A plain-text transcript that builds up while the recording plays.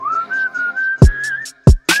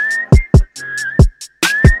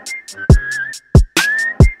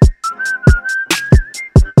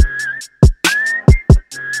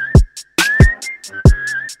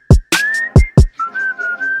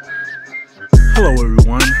Hello,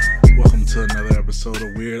 everyone. Welcome to another episode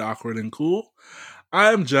of Weird, Awkward, and Cool.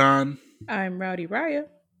 I'm John. I'm Rowdy Raya.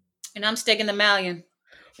 And I'm Sticking the Mallion.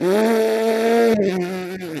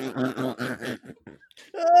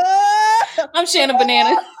 I'm Shannon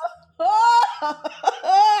Banana.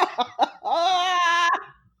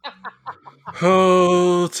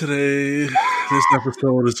 Oh, today, this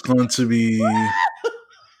episode is going to be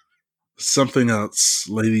something else,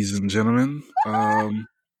 ladies and gentlemen.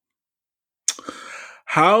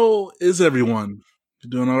 How is everyone? You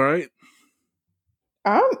doing all right?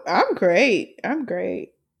 I'm great. I'm great.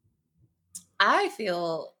 I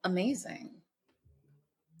feel amazing.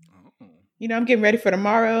 You know, I'm getting ready for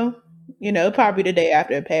tomorrow. You know, probably the day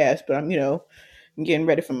after it passed, but I'm getting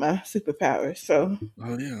ready for my superpowers. So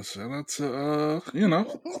Oh yeah, shout out to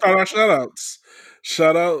start our shout outs.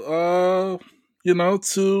 Shout out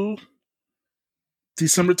to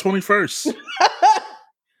December 21st.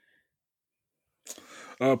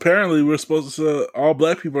 Apparently we're supposed to all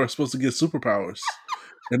black people are supposed to get superpowers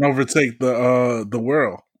and overtake the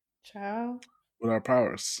world. Child. With our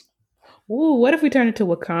powers. Ooh, what if we turn into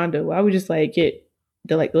Wakanda? Why we just get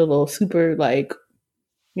the little super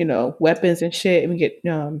weapons and shit, and we get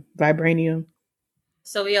vibranium.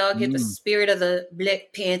 So we all get the spirit of the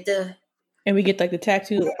Black Panther. And we get the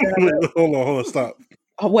tattoo. Hold on, stop.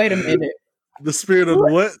 Oh, wait a minute. The spirit of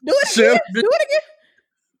what? Do it again. Do it again.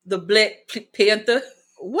 The Black Panther.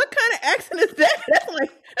 What kind of accent is that? That's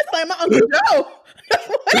like my Uncle Joe.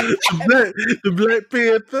 the Black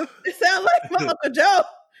Panther. It sounds like my Uncle Joe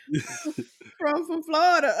from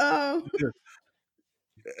Florida.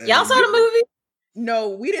 Y'all saw the movie? No,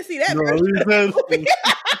 we didn't see that. No,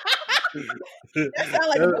 that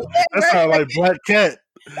sounds like Black Cat.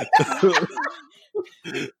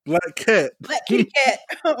 Black Cat. Black Kitty Cat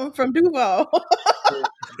from Duval.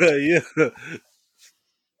 Yeah.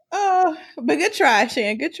 Oh, but good try,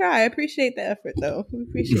 Shan. Good try. I appreciate the effort, though. We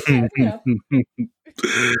appreciate that.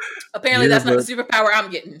 Apparently, that's not the superpower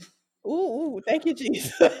I'm getting. Ooh, thank you,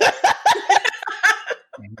 Jesus.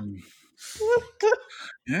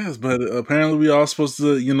 Yes, but apparently we all supposed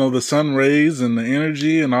to, the sun rays and the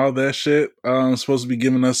energy and all that shit supposed to be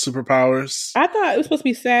giving us superpowers. I thought it was supposed to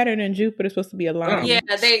be Saturn and Jupiter supposed to be aligned. Yeah,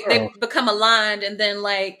 they become aligned, and then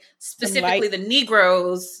specifically the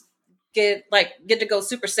Negroes get to go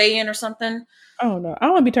Super Saiyan or something. Oh no, I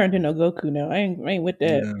don't want to be turned into Goku now. I ain't with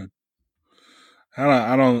that.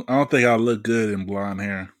 Yeah. I don't think I'll look good in blonde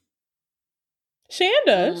hair. Shan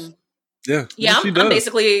does. Yeah, I'm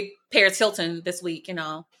basically Paris Hilton this week.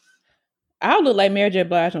 I'll look like Mary J.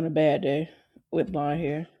 Blige on a bad day with blonde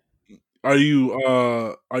hair. Are you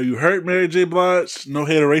hurt, Mary J. Blige? No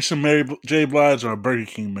hateration, Mary J. Blige, or Burger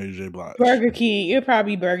King, Mary J. Blige? Burger King. It'll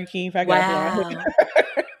probably be Burger King if I got blonde hair.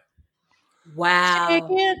 Wow.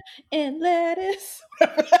 Chicken and lettuce.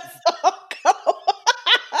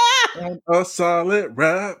 A solid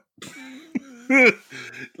rap.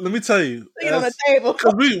 Let me tell you. On the table.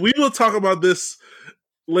 We will talk about this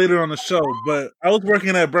later on the show, but I was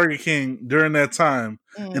working at Burger King during that time,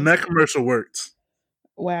 and that commercial worked.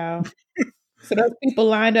 Wow. So those people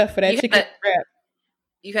lined up for that chicken wrap.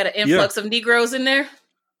 You had an influx of Negroes in there?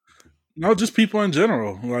 No, just people in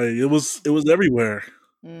general. It was everywhere.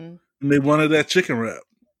 And they wanted that chicken wrap.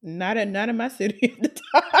 Not in my city at the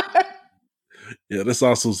time. Yeah, this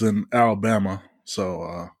also is in Alabama.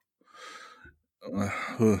 So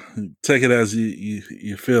take it as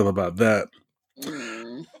you feel about that.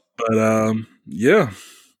 But yeah.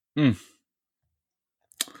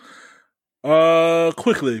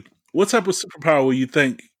 Quickly, what type of superpower would you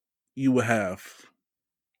think you would have?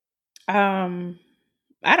 I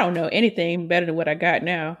don't know anything better than what I got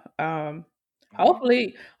now.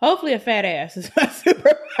 Hopefully a fat ass is my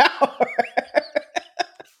superpower.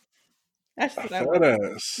 That's what I want.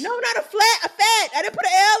 Ass. No, not a fat. I didn't put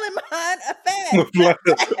an L in mine. A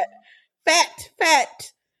fat.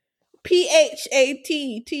 Fat.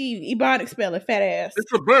 PHATT. Ebonic spelling. Fat ass.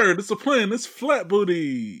 It's a bird. It's a plane. It's flat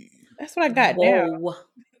booty. That's what I got now.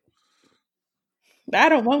 I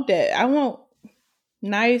don't want that. I want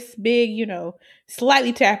nice, big,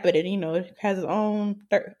 slightly tapeted, it has its own,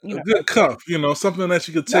 a good cup, something that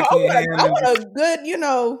you could take in your hand. I want a good,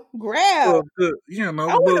 grab. Good, I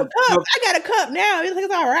want a cup. I got a cup now.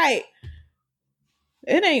 It's all right.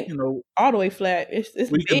 It ain't all the way flat. It's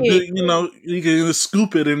big. You can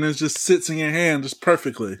scoop it and it just sits in your hand just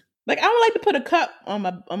perfectly. I would like to put a cup on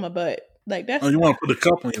my butt. That's. Oh, you want to put a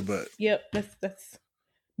cup on your butt? Yep, that's.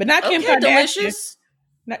 But not Kim Kardashian. Delicious.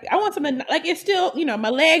 I want something it's still, my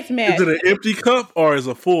legs match. Is it an empty cup or is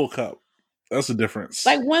it a full cup? That's the difference.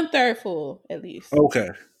 1/3 full, at least. Okay.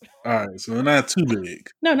 All right. So not too big.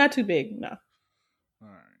 No, not too big. No. All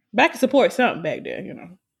right. But I could support something back there, you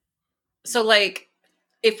know. So, like,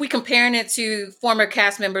 if we comparing it to former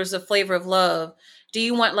cast members of Flavor of Love, do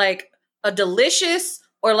you want like a Delicious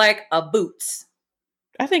or like a Boots?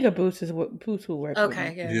 I think a Boots is what Boots will work.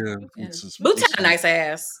 Okay, yeah. Boots had a nice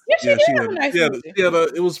ass. Yeah, she did have a nice ass.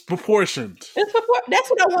 It was proportioned. That's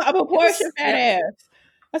what I want. A proportioned fat ass.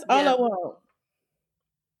 That's all I want.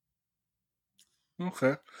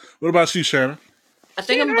 Okay. What about you, Shannon? I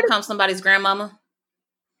think I'm gonna become somebody's grandmama.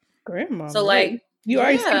 Grandmama. So like you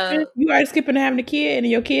already skipping having a kid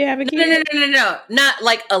and your kid having a kid? No. Not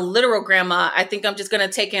like a literal grandma. I think I'm just gonna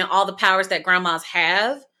take in all the powers that grandmas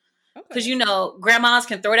have. Because you know, grandmas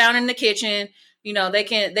can throw down in the kitchen. You know, they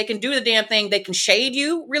can do the damn thing. They can shade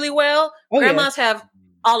you really well. Grandmas have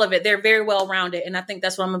all of it. They're very well rounded, and I think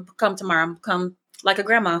that's what I'm gonna become tomorrow. I'm become like a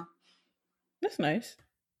grandma. That's nice.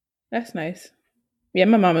 That's nice. Yeah,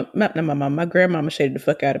 my grandmama shaded the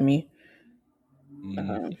fuck out of me.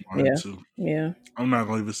 Yeah. I'm not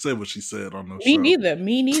gonna even say what she said on the show. Me neither.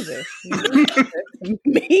 Me neither.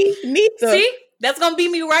 See, that's gonna be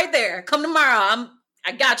me right there. Come tomorrow.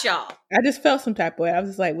 I got y'all. I just felt some type of way. I was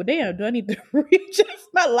just like, well, damn, do I need to readjust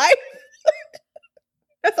my life?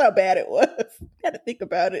 That's how bad it was. I had to think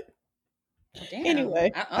about it. Damn.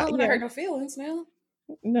 Anyway. I don't want to hurt no feelings now.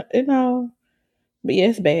 No. But yeah,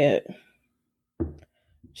 it's bad.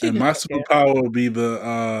 And my superpower would be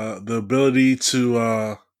the ability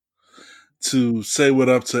to say what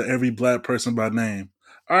up to every black person by name.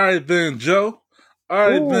 All right, then, Joe. All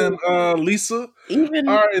right, then, Lisa. All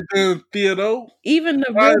right, then, Theodore. Even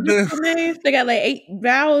the real names, they got like 8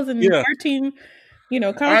 vowels and 13,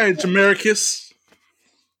 all right, Jamaricus.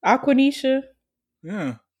 Aquanisha.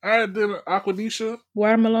 Yeah. All right, then, Aquanisha.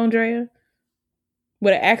 Watermelon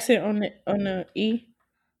with an accent on the E.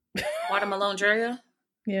 Watermelon Drea.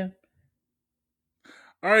 Yeah.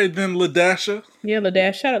 All right, then, Ladasha. Yeah,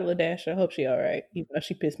 Ladasha. Shout out Ladasha. I hope she all right. Even though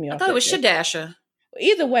she pissed me off. I thought it was Shadasha.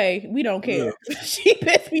 Either way, we don't care. Yeah. She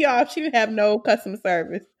pissed me off. She didn't have no customer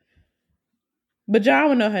service. But John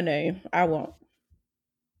will know her name. I won't.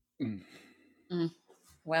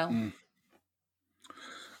 Well.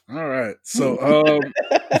 All right. So,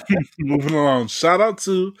 moving along. Shout out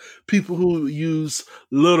to people who use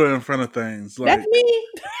little in front of things. Like, that's me.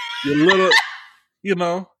 Your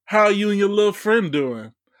little, how you and your little friend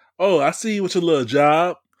doing? Oh, I see you with your little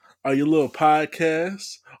job, or your little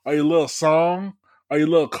podcast, or your little song, or your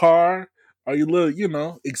little car, or your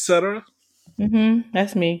little, etc.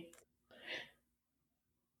 That's me.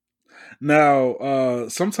 Now,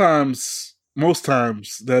 most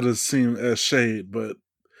times, that is seen as shade, but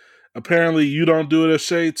apparently you don't do it as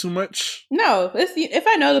shade too much. No, if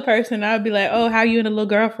I know the person, I'll be like, "Oh, how you and a little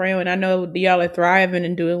girlfriend?" When I know y'all are thriving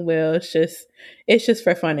and doing well, it's just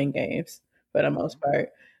for fun and games for the most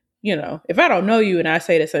part. If I don't know you and I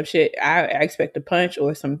say that some shit, I expect a punch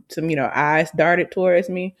or some eyes darted towards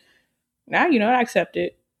me. Now I accept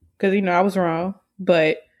it because I was wrong.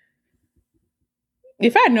 But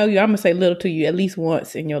if I know you, I'm gonna say little to you at least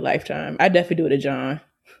once in your lifetime. I definitely do it to John.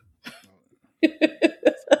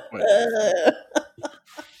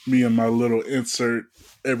 Me and my little insert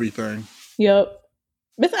everything. Yep.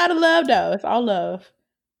 It's out of love though. It's all love.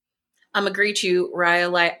 I'm gonna greet you,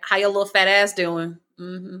 Raya, like, how your little fat ass doing?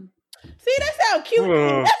 Mm-hmm. See, that sounds cute.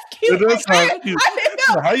 That's cute. It does sound cute.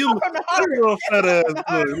 How you little fat ass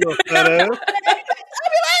doing? Little fat ass. I'll be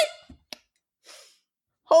like,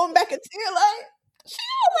 holding back a tear like, she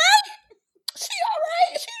all right.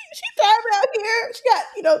 She thriving out here. She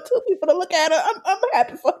got, 2 people to look at her. I'm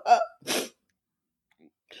happy for her.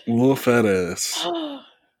 Little fat ass.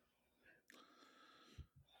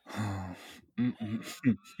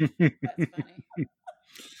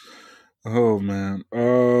 Oh man.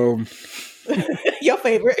 Your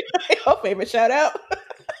favorite shout out.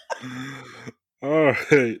 All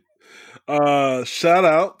right. Shout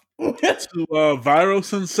out to Viral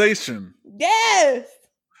Sensation. Yes.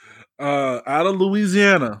 Out of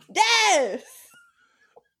Louisiana. Yes.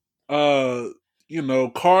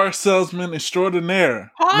 Car salesman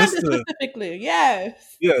extraordinaire. Honda specifically,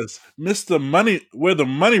 yes. Yes. Mr. Money, where the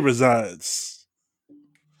money resides.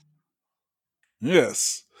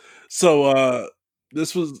 Yes. So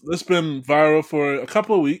this been viral for a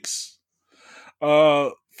couple of weeks.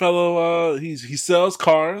 Fellow he sells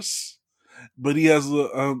cars, but he has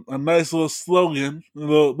a nice little slogan, a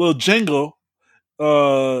little jingle,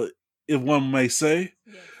 if one may say.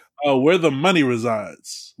 Yes. Where the money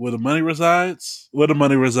resides. Where the money resides. Where the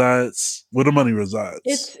money resides. Where the money resides.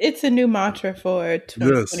 It's a new mantra for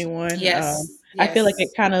 2021. Yes. I feel like it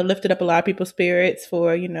kind of lifted up a lot of people's spirits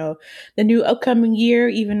for, the new upcoming year,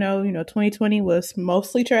 even though, 2020 was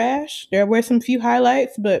mostly trash. There were some few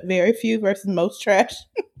highlights, but very few versus most trash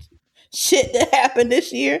shit that happened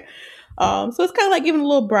this year. So it's kind of like giving a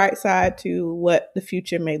little bright side to what the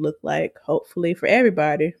future may look like, hopefully for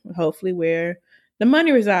everybody, hopefully where the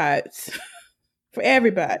money resides for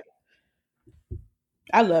everybody.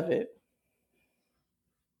 I love it.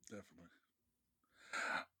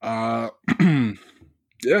 Definitely.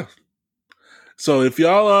 Yeah. So if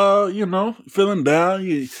y'all feeling down,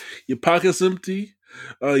 your pocket's empty,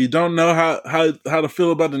 you don't know how to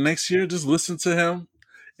feel about the next year, just listen to him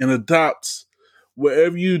and adopt.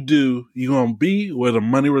 Wherever you do, you're gonna be where the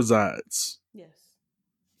money resides. Yes.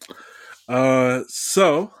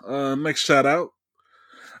 So next shout out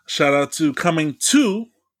to Coming to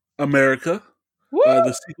America.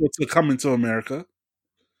 The sequel to Coming to America.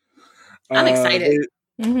 I'm excited.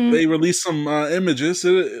 They released some images.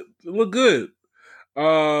 It looked good.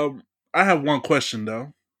 I have one question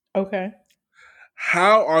though. Okay.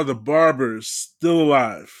 How are the Barbers still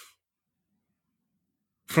alive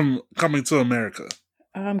from Coming to America?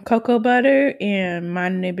 Cocoa Butter and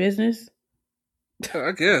Minding Their Business.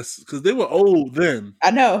 I guess because they were old then.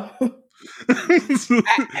 I know. Where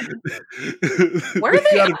are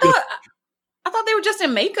they? I thought they were just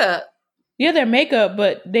in makeup. Yeah, they're makeup,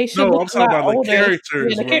 but they should look a lot older. The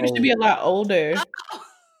characters. Yeah, the characters should be a lot older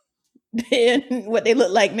than what they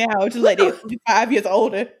look like now, which is like they're 5 years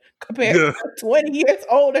older compared to 20 years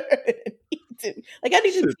older. Like I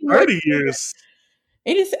need to see 30 years.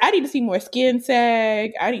 I need to see more skin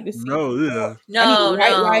sag. I need to see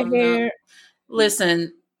white hair.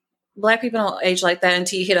 Listen, Black people don't age like that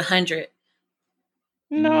until you hit 100.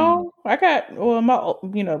 No, I got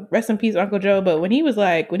rest in peace, Uncle Joe. But when he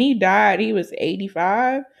died, he was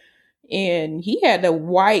 85, and he had the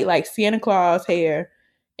white like Santa Claus hair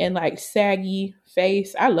and like saggy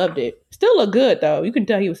face. I loved it. Still look good though. You can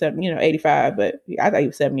tell he was 85, but I thought he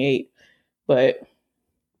was 78. But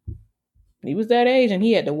he was that age, and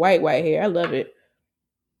he had the white hair. I love it.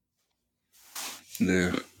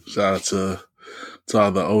 Yeah, shout out to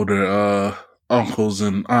all the older uncles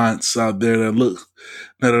and aunts out there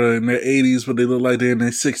that are in their 80s, but they look like they're in their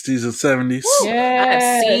 60s and 70s. Yes. I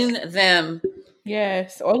have seen them.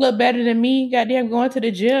 Yes, or look better than me. Goddamn, going to the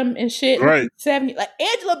gym and shit. Right. 70, like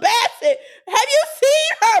Angela Bassett. Have you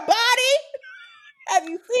seen her body? Have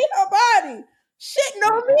you seen her body? Shitting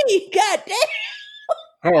on me. Goddamn.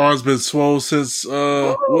 Her arm's been swole since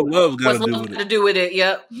what love got to do with it.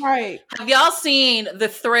 Yep. Right. Have y'all seen the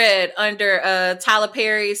thread under Tyler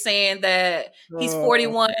Perry saying that he's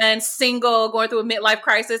 41, single, going through a midlife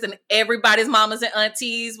crisis, and everybody's mamas and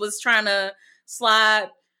aunties was trying to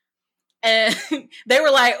slide, and they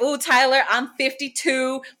were like, "Ooh, Tyler, I'm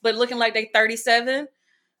 52, but looking like they 37."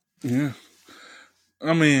 Yeah.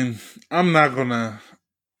 I mean, I'm not gonna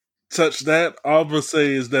touch that. All I'm gonna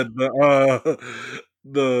say is that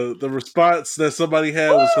the response that somebody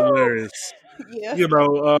had was hilarious. Yeah.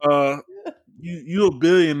 You a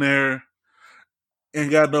billionaire and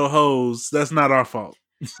got no hoes. That's not our fault.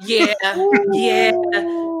 Yeah. Yeah.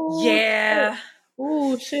 Yeah.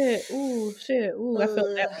 Ooh, shit. Ooh, shit. Ooh, I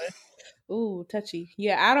felt that one. Ooh, touchy.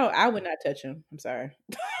 Yeah, I would not touch him. I'm sorry.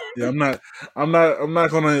 Yeah, I'm not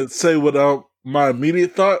gonna say what my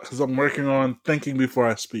immediate thought, because I'm working on thinking before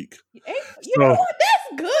I speak. You know what?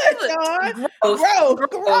 That's good, John. Growth. The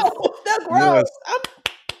growth. Yes.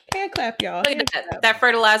 Hand clap, y'all. Hand clap. That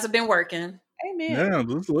fertilizer been working. Amen. Yeah,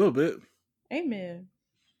 just a little bit. Amen.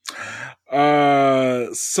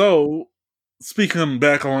 So speaking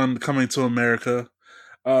back on Coming to America,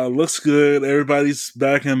 looks good. Everybody's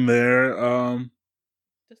back in there.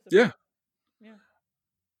 Yeah.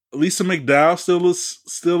 Lisa McDowell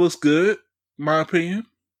still looks good, in my opinion.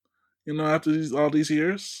 After all these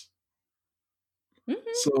years. Mm-hmm.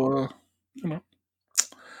 So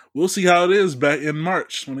we'll see how it is back in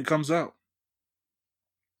March when it comes out.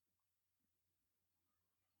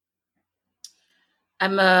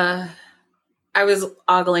 I was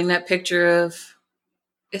ogling that picture of,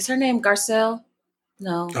 is her name Garcelle?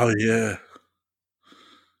 No. Oh yeah.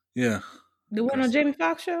 Yeah. The one on Jamie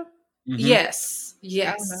Foxx show? Mm-hmm. Yes.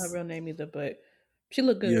 I don't know her real name either, but she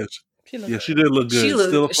looked good. Yeah, she did look good. She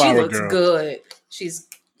looks good. She's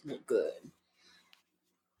good.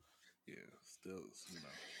 Yeah, still,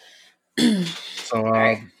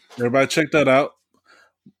 So everybody check that out.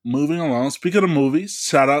 Moving along. Speaking of movies,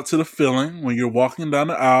 shout out to The Feeling. When you're walking down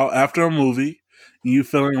the aisle after a movie, and you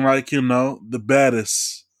feeling like the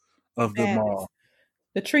baddest of them all.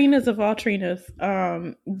 The Trinas of all Trinas.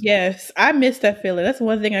 Yes, I miss that feeling. That's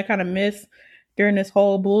one thing I kind of miss during this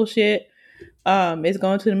whole bullshit. is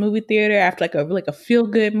going to the movie theater after like a feel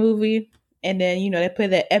good movie, and then they play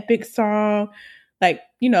that epic song, like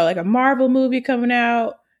like a Marvel movie coming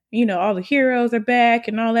out. All the heroes are back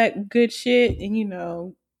and all that good shit, and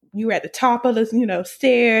you're at the top of the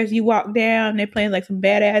stairs. You walk down, they're playing like some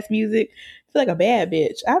badass music. I feel like a bad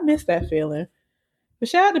bitch. I miss that feeling. But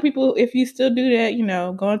shout out to people if you still do that.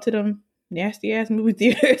 Going to them nasty ass movie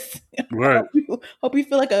theaters. Right. Hope you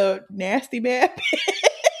feel like a nasty bad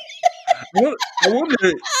bitch. I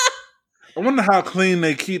wonder how clean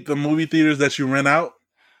they keep the movie theaters that you rent out.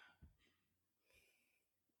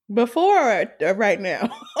 Before or right now?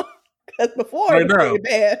 Because before it was pretty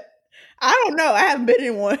bad. I don't know. I haven't been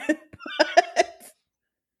in one. But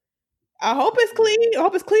I hope it's clean. I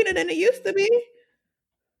hope it's cleaner than it used to be.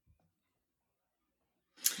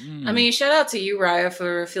 I mean, shout out to you, Raya,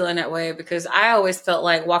 for feeling that way, because I always felt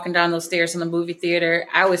like walking down those stairs in the movie theater,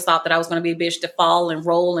 I always thought that I was going to be a bitch to fall and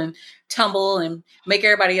roll and tumble and make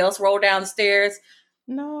everybody else roll down the stairs.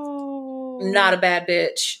 No. Not a bad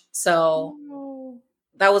bitch. So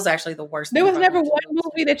that was actually the worst. There was never one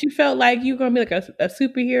movie that you felt like you were going to be like a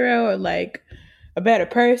superhero or like a better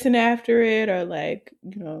person after it, or like,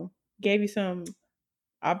 gave you some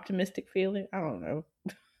optimistic feeling. I don't know.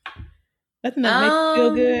 Nothing that makes you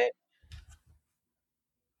feel good.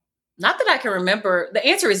 Not that I can remember. The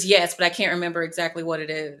answer is yes, but I can't remember exactly what it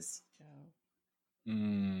is.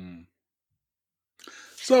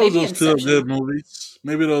 So those still good movies.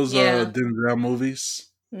 Maybe those Denzel movies.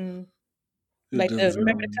 Like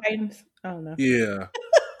Remember the Titans? I don't know. Yeah.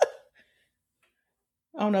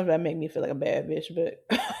 I don't know if that made me feel like a bad bitch, but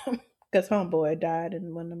because Homeboy died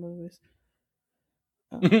in one of the movies.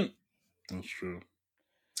 That's true.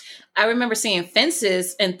 I remember seeing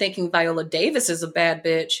Fences and thinking Viola Davis is a bad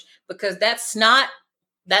bitch because that's not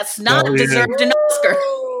deserved an Oscar.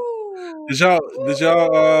 Did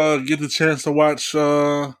y'all get the chance to watch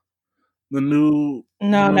the new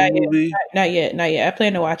movie? Not yet. I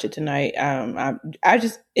plan to watch it tonight.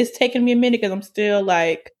 It's taking me a minute because I'm still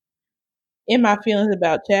like in my feelings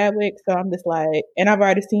about Chadwick, so I'm just like, and I've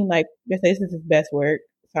already seen like they say this is his best work,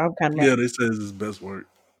 so I'm kind of like, they say this is his best work.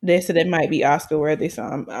 They said it might be Oscar worthy, so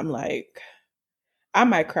I'm like, I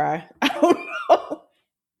might cry. I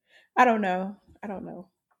don't know.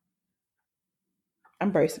 I'm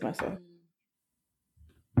bracing myself.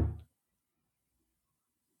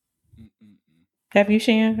 Have you,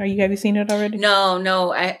 Shan? Have you seen it already?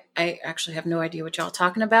 No. I actually have no idea what y'all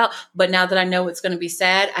talking about. But now that I know it's going to be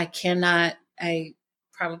sad, I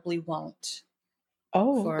probably won't.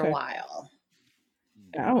 For a while.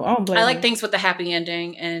 I like things with a happy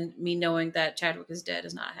ending, and me knowing that Chadwick is dead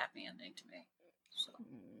is not a happy ending to me. So.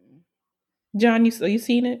 John, you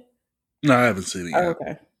seen it? No, I haven't seen it yet. Oh,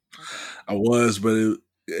 okay. I was, but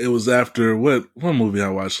it was after what movie I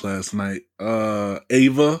watched last night?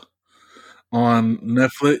 Ava on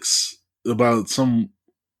Netflix, about some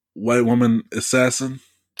white woman assassin.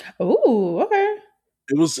 Ooh, okay.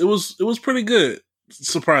 It was pretty good,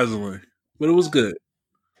 surprisingly, but it was good.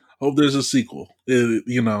 Hope there's a sequel, but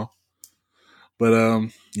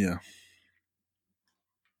yeah.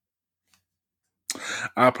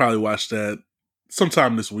 I'll probably watch that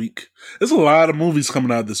sometime this week. There's a lot of movies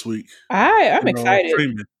coming out this week. I'm excited.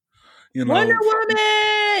 Wonder Woman.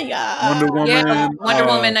 Yeah. Wonder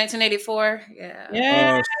Woman 1984.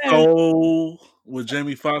 Yeah. Soul with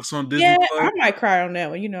Jamie Foxx on Disney Plus. I might cry on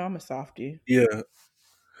that one. I'm a softie. Yeah.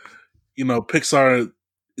 Pixar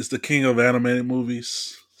is the king of animated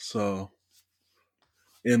movies. So,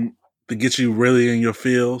 and to get you really in your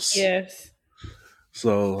feels. Yes.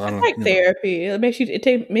 So it's like therapy. It makes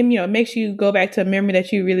makes you go back to a memory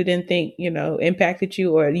that you really didn't think, impacted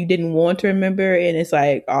you or you didn't want to remember. And it's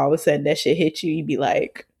like all of a sudden that shit hit you. You'd be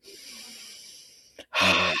like,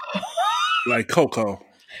 like Coco.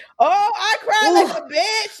 Oh, I cried like a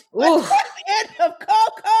bitch. Like the end of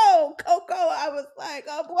Coco. I was like,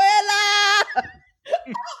 Abuela.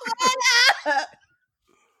 Abuela.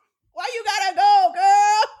 Why you gotta go,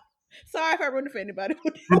 girl? Sorry if I ruined it for anybody.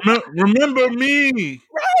 Remember me.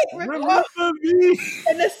 Right. Remember me.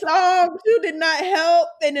 And the song too did not help.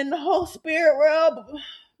 And then the whole spirit world.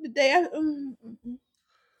 The day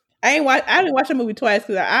I didn't watch the movie twice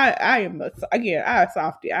because I am a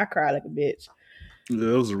softie. I cry like a bitch.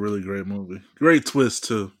 Yeah, it was a really great movie. Great twist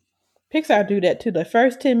too. Pixar do that too. The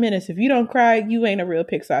first 10 minutes, if you don't cry, you ain't a real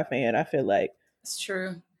Pixar fan. I feel like it's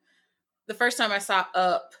true. The first time I saw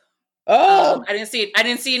Up. I didn't see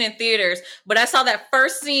it in theaters, but I saw that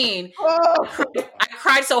first scene. I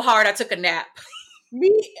cried so hard I took a nap.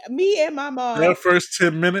 Me and my mom. That first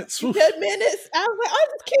 10 minutes. 10 minutes. I was like, oh,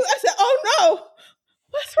 this is cute. I said, oh no,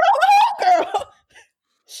 what's wrong with her, girl?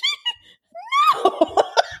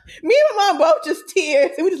 Me and my mom both just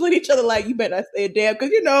tears, and we just look at each other like, "You better not say a damn," because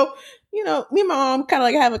you know, me and my mom kind of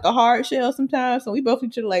like have like a hard shell sometimes, so we both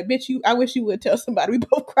each other like, "Bitch, I wish you would tell somebody." We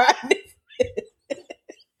both cried.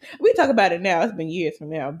 We talk about it now. It's been years from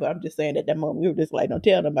now, but I'm just saying at that moment we were just like, "Don't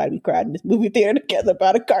tell nobody." We cried in this movie theater together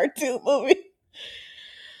about a cartoon movie.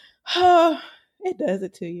 It does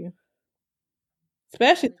it to you.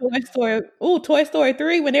 Especially Toy Story. Ooh, Toy Story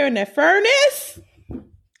 3 when they're in that furnace.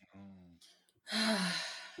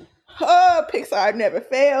 Oh, Pixar never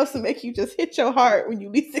fails to make you just hit your heart when you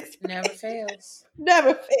least expect. Never fails.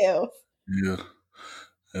 Never fails. Yeah.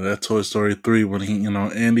 And that Toy Story 3 when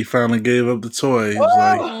Andy finally gave up the toy. He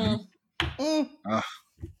was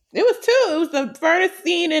It was two. It was the furnace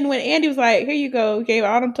scene and when Andy was like, "Here you go," gave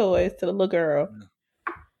all them toys to the little girl.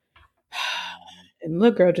 And the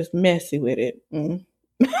little girl just messy with it.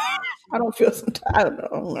 I don't feel I don't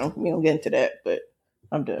know. We don't get into that, but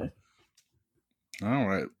I'm done. All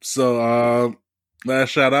right. So last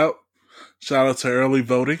shout out to early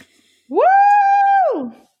voting.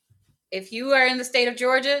 Woo! If you are in the state of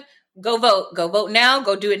Georgia, go vote. Go vote now.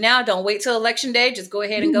 Go do it now. Don't wait till election day. Just go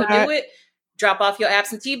ahead and go do it. Drop off your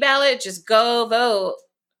absentee ballot. Just go vote.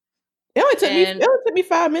 It only took me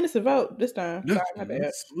 5 minutes to vote this time. Yeah, Sorry, my bad.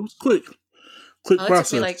 it was quick. Quick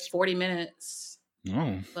process. It took me like 40 minutes.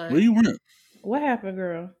 Oh, where you went? What happened,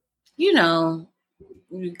 girl? You know,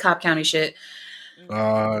 Cobb County shit.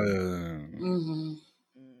 Mm-hmm.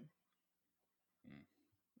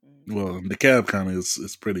 Well, DeKalb County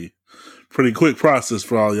is pretty quick process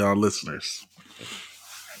for all y'all listeners.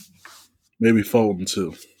 Maybe Fulton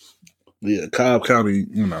too. Yeah, Cobb County,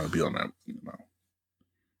 be on that,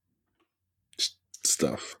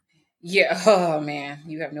 stuff. Yeah. Oh man,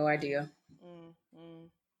 you have no idea.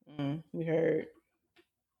 We heard.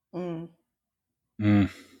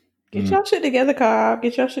 Get your shit together, Cobb.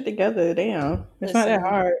 Get your shit together. Damn, it's not that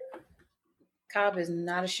hard. Cobb is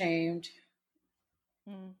not ashamed.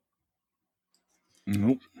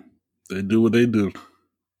 Nope. They do what they do.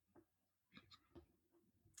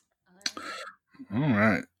 All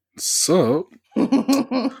right. So, let's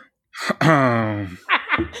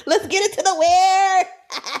get into the where.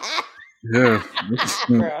 Yeah.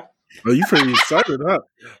 Oh, you pretty excited, huh?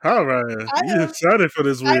 All right. You excited for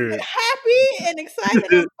this weird. I'm happy and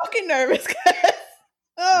excited. I'm fucking nervous.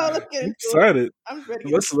 Let's get into excited. It. I'm ready.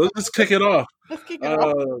 Let's just kick it off. Let's kick it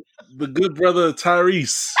off. The good brother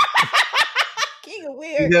Tyrese. King of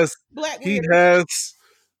weird. He has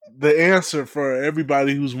the answer for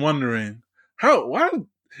everybody who's wondering why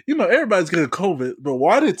everybody's getting COVID, but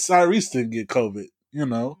why did Tyrese didn't get COVID?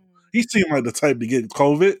 He seemed like the type to get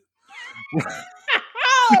COVID.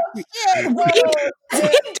 Oh shit!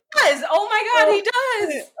 He does. Oh my god, he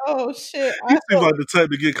does. Oh shit! He seems like the type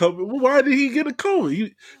to get COVID. Well, why did he get a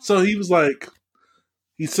COVID? So he was like,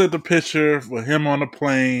 he sent a picture for him on a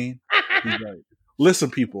plane. He's like, "Listen,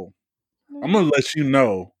 people, I'm gonna let you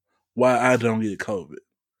know why I don't get COVID.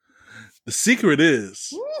 The secret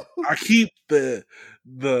is I keep the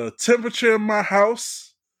temperature in my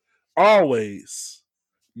house always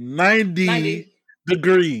 90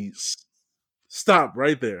 degrees." Stop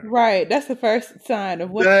right there. Right. That's the first sign of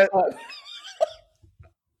what's up.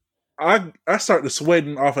 I started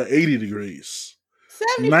sweating off of 80 degrees.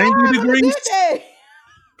 90 degrees?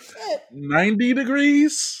 90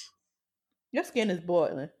 degrees? Your skin is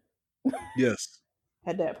boiling. Yes.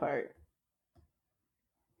 At that part.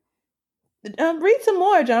 Read some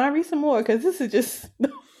more, John. Read some more, because this is just...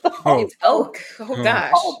 Oh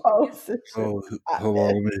gosh. Hold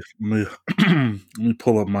on. Let me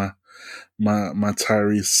pull up my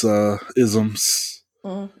Tyrese isms.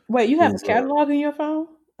 Wait, you have a catalog in your phone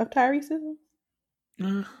of Tyrese isms?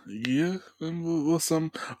 Yeah. What's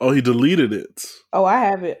some? Oh, he deleted it. Oh, I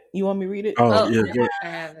have it. You want me to read it? Oh yeah. I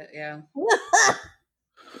have it. Yeah.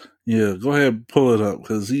 Yeah, go ahead and pull it up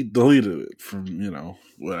because he deleted it from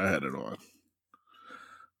where I had it on.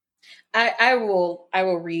 I will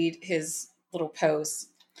read his little post.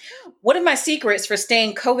 One of my secrets for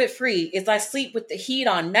staying COVID free is I sleep with the heat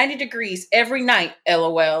on 90 degrees every night.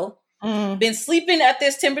 LOL. Been sleeping at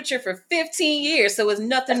this temperature for 15 years, so it's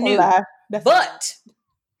nothing new. But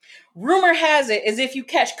rumor has it is if you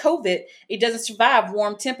catch COVID, it doesn't survive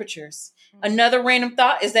warm temperatures. Another random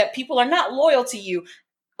thought is that people are not loyal to you.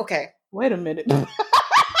 Okay. Wait a minute.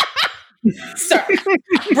 Sorry.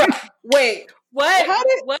 Wait. What?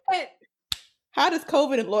 What? How does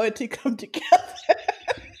COVID and loyalty come together?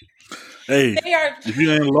 Hey, if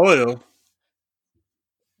you ain't loyal,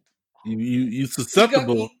 you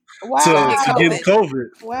susceptible to getting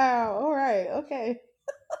COVID. Wow. All right. Okay.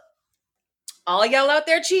 All y'all out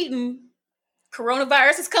there cheating,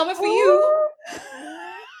 Coronavirus is coming for you.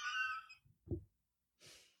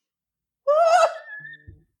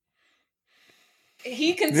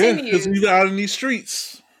 He continues. Yeah, because you out in these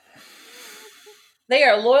streets. They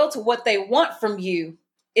are loyal to what they want from you.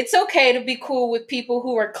 It's okay to be cool with people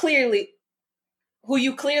who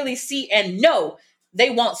you clearly see and know they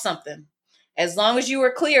want something. As long as you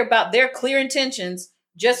are clear about their clear intentions,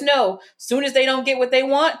 just know, soon as they don't get what they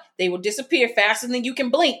want, they will disappear faster than you can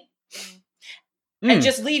blink. And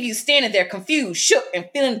just leave you standing there confused, shook, and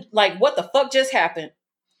feeling like, what the fuck just happened?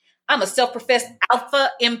 I'm a self-professed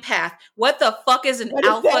alpha empath. What the fuck is an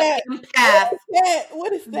alpha empath?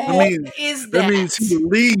 What is that? That means he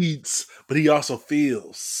leads, but he also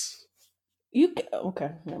feels.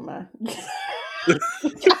 Okay, never mind. I'm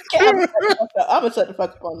gonna shut the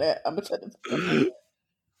fuck up on that.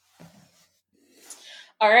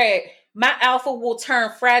 All right. My alpha will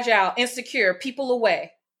turn fragile, insecure people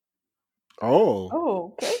away.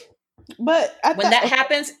 Oh, okay. But when that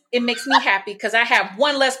happens, it makes me happy because I have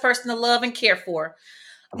one less person to love and care for.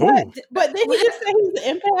 But didn't he just say he's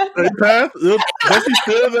an empath? Empath? Don't you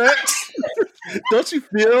feel that? Don't you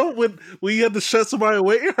feel when you have to shut somebody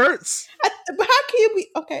away? It hurts. But how can you be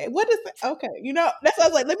okay? What is that? Okay, that's why I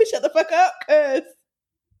was like, let me shut the fuck up, cause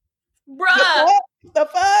bruh, the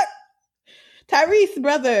fuck, Tyrese's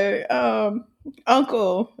brother,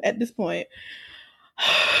 uncle at this point.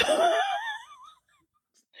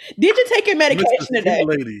 Did you take your medication today?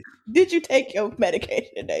 Lady. Did you take your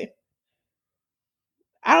medication today?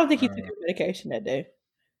 I don't think he took his medication that day.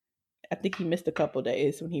 I think he missed a couple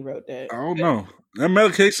days when he wrote that. I don't know. That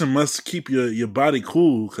medication must keep your body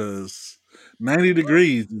cool because 90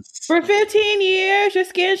 degrees. For 15 years, your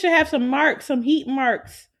skin should have some marks, some heat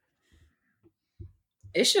marks.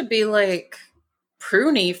 It should be like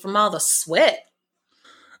pruny from all the sweat.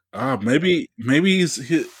 Maybe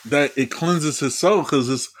that it cleanses his soul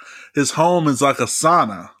because his home is like a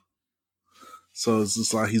sauna. So it's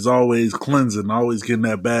just like he's always cleansing, always getting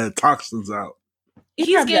that bad toxins out.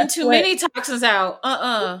 He's getting too many toxins out.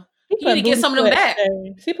 He need to get some of them back.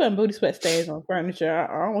 He putting booty sweat stains on furniture.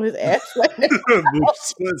 I don't want his ass sweating. Booty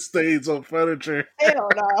sweat stains on furniture. Hell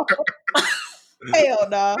no. Hell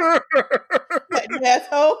no. That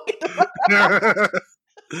asshole. Get the fuck out.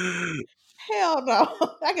 Hell no.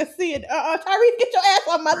 I can see it. Tyrese, get your ass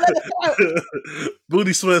on my leather couch.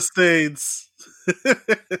 Booty sweat stains.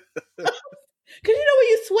 Because when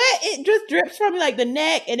you sweat, it just drips from like the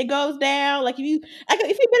neck and it goes down. Like if you've been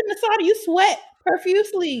in the sauna, you sweat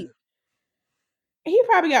profusely. He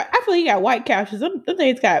probably got, I feel he got white couches. Them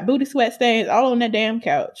things got booty sweat stains all on that damn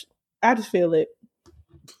couch. I just feel it.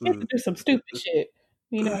 He has to do some stupid shit.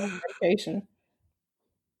 Medication.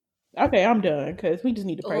 Okay, I'm done because we just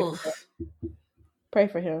need to pray for him. Pray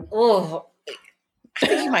for him. Oh, I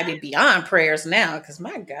think he might be beyond prayers now because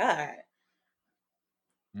my God.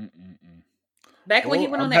 Back when he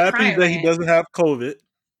went on that crying happy that he doesn't have COVID.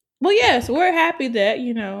 Well, yes, we're happy that,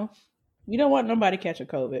 you don't want nobody catching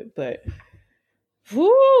COVID, but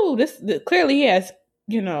clearly he has,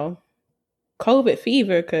 COVID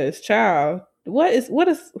fever because child, what is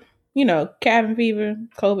cabin fever,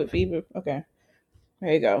 COVID fever. Okay.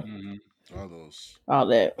 There you go. Mm-hmm. All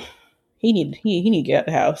that. He need to get out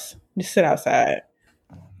the house. Just sit outside.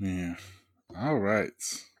 Yeah. All right.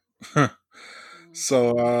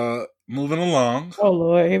 So, moving along. Oh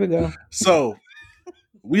Lord, here we go. So,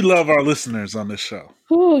 we love our listeners on this show.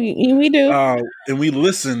 Ooh, we do. And we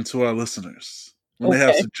listen to our listeners when they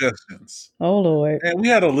have suggestions. Oh Lord. And we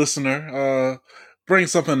had a listener bring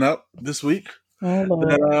something up this week. Oh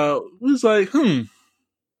Lord. We was like,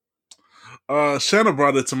 Shanna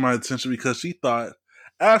brought it to my attention because she thought,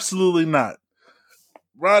 absolutely not.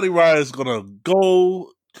 Roddy Rye is gonna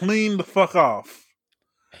go clean the fuck off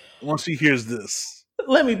once she hears this.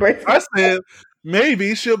 Let me break. I said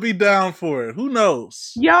maybe she'll be down for it. Who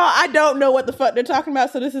knows? Y'all, I don't know what the fuck they're talking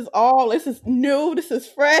about. So this is new. This is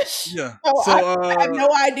fresh. Yeah. So I have no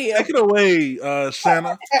idea. Take it away,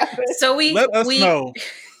 Shanna. So let us know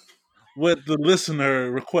what the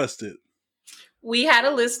listener requested. We had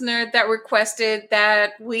a listener that requested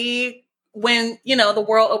that when the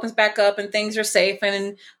world opens back up and things are safe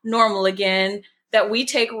and normal again, that we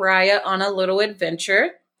take Raya on a little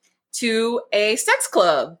adventure to a sex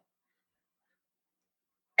club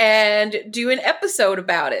and do an episode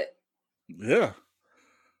about it. Yeah.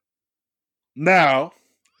 Now,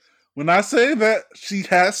 when I say that she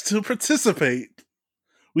has to participate,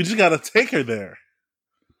 we just got to take her there.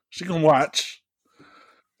 She can watch.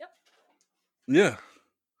 Yep. Yeah.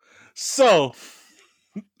 So,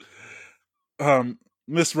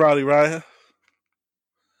 Miss Roddy Raya,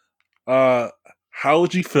 How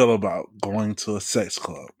would you feel about going to a sex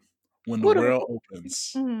club when the world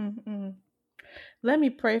opens? Let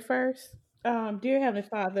me pray first. Dear Heavenly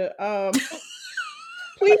Father,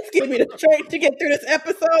 please give me the strength to get through this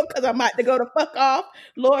episode because I'm about to go to fuck off.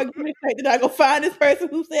 Lord, give me the strength that I go find this person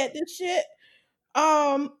who said this shit.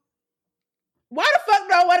 Why the fuck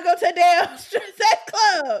do I want to go to a damn sex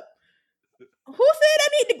club? Who said I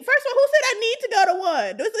need to? First of all, who said I need to go to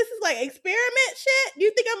one? This is like experiment shit.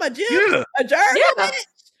 You think I'm a gerbil? A gerbil,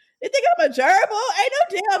 bitch? You think I'm a gerbil? Ain't no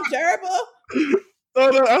damn gerbil. No,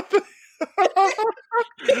 I think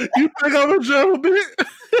you think I'm a gerbil, bitch?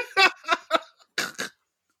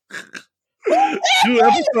 New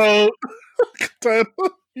episode title.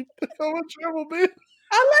 You think I'm a gerbil, bitch?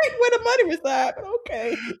 I like where the money resides, but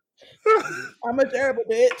okay. I'm a gerbil,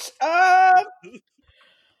 bitch.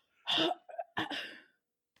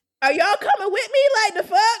 Are y'all coming with me? Like the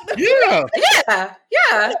fuck?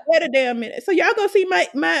 Yeah. Wait a damn minute. So y'all gonna see my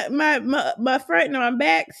front and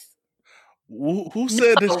backs? Who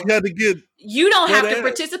said that you had to get? You don't have to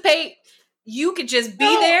participate. You could just be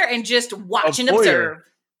there and just watch and observe.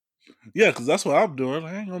 Yeah, because that's what I'm doing.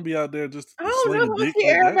 I ain't gonna be out there just. I don't know. I see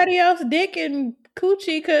everybody else dick and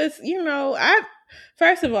coochie because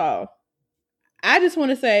first of all, I just want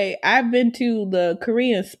to say I've been to the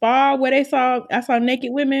Korean spa where I saw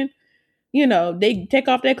naked women. They take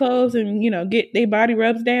off their clothes and get their body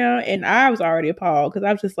rubs down, and I was already appalled because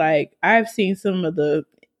I was just like, I've seen some of the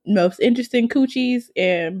most interesting coochies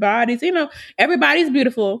and bodies. Everybody's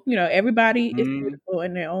beautiful. Everybody is beautiful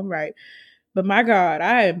in their own right. But my God,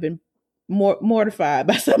 I have been mortified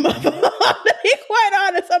by some of them. To be quite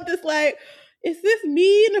honest, I'm just like, is this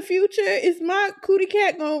me in the future? Is my cootie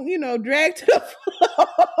cat gonna, drag to the floor?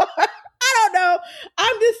 I don't know.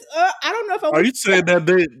 I'm just, I don't know if I. Are you saying that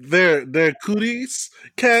their cooties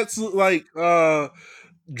cats like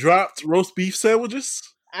dropped roast beef sandwiches?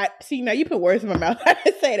 I see. Now you put words in my mouth. I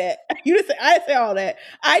didn't say that. I didn't say all that.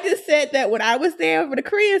 I just said that when I was there for the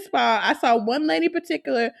Korean spa, I saw one lady in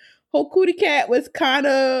particular. Her cootie cat was kind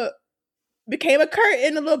of became a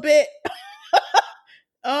curtain a little bit.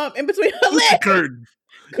 In between her legs. Curtain.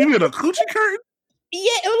 You mean a coochie curtain?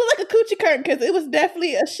 Yeah, it looked like a coochie curtain because it was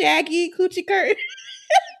definitely a shaggy coochie curtain.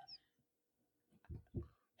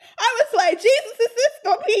 I was like, Jesus, is this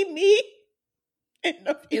gonna be me?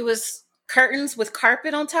 It was curtains with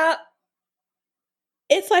carpet on top.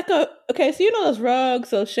 It's like so those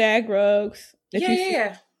rugs, those shag rugs.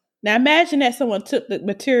 Yeah. Now imagine that someone took the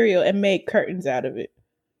material and made curtains out of it,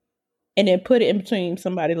 and then put it in between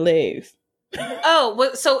somebody's legs.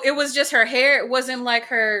 Oh, so it was just her hair. It wasn't like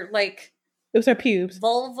her It was her pubes.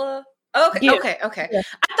 Vulva. Okay, yeah. Okay. Yeah.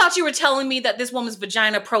 I thought you were telling me that this woman's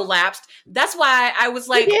vagina prolapsed. That's why I was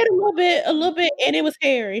like, it did a little bit, and it was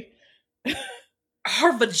hairy.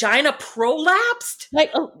 Her vagina prolapsed?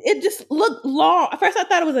 Like it just looked long. At first, I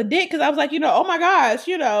thought it was a dick because I was like, oh my gosh,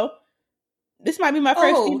 this might be my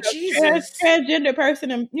first transgender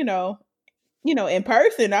person, and in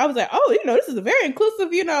person. I was like, oh, this is a very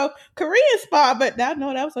inclusive, Korean spa, but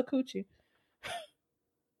no, that was a coochie.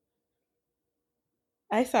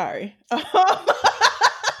 I'm sorry. But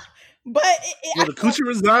where the coochie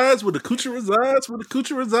resides,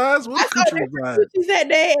 that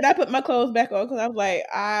day, and I put my clothes back on because I was like,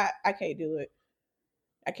 I can't do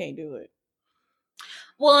it.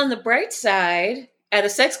 Well, on the bright side, at a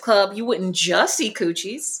sex club, you wouldn't just see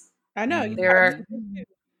coochies. I know.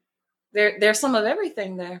 There's some of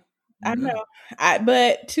everything there. I know.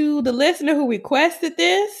 But to the listener who requested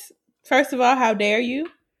this, first of all, how dare you?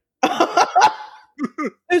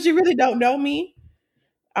 Because you really don't know me.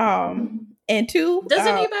 And two, does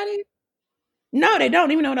anybody? No, they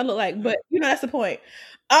don't even know what I look like. But that's the point.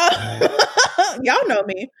 Y'all know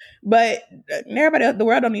me, but everybody else, the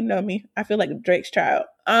world don't even know me. I feel like Drake's child.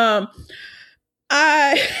 I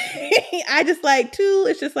just like two.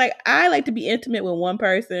 It's just like I like to be intimate with one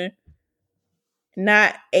person,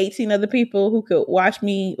 not 18 other people who could watch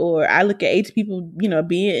me, or I look at 18 people,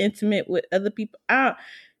 being intimate with other people.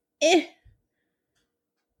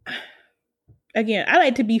 Again, I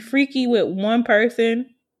like to be freaky with one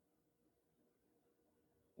person.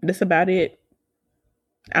 That's about it.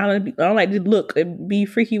 I don't like to look and be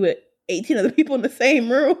freaky with 18 other people in the same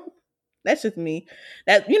room. That's just me.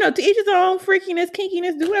 That to each his own freakiness,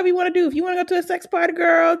 kinkiness. Do whatever you want to do. If you want to go to a sex party,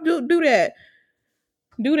 girl, do that.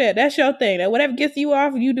 Do that. That's your thing. That whatever gets you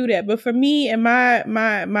off, you do that. But for me and my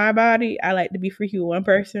body, I like to be freaky with one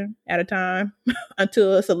person at a time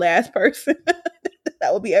until it's the last person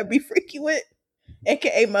that will be ever be freaky with,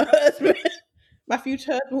 aka my husband, my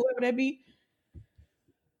future husband, whoever that be.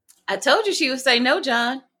 I told you she would say no,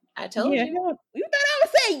 John. I told you. You thought I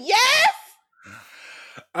would say yes?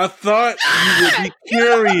 I thought you would be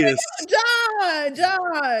curious. John.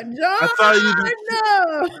 I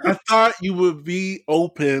thought you would be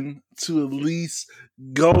open to at least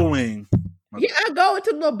going. Yeah, I go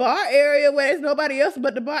into the bar area where there's nobody else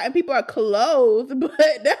but the bar and people are closed, but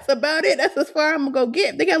that's about it. That's as far I'm gonna go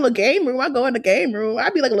get. They got a little game room. I go in the game room.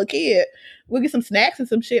 I'd be like a little kid. We'll get some snacks and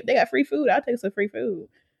some shit. They got free food. I'll take some free food.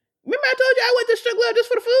 Remember I told you I went to strip club just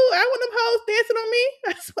for the food? I want them hoes dancing on me.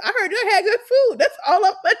 I heard they had good food. That's all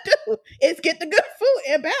I'm gonna do is get the good food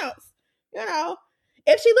and bounce. You know,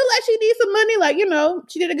 if she look like she needs some money, like, you know,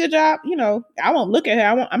 she did a good job, you know, I won't look at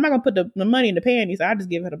her. I'm not gonna put the money in the panties. I'll just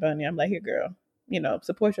give her the money. I'm like, here, girl, you know,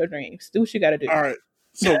 support your dreams. Do what you gotta do. All right.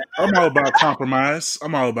 So I'm all about compromise.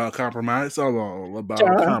 I'm all about compromise.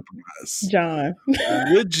 John.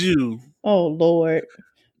 Would you Oh Lord.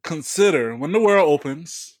 consider, when the world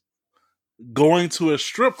opens, going to a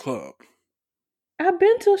strip club? I've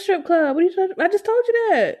been to a strip club. What are you talking? I just told you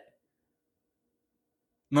that.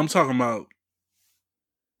 No, I'm talking about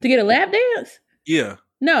to get a lap dance. Yeah.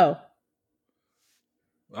 No.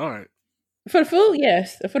 All right. For the food,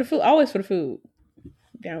 yes. For the food, always for the food.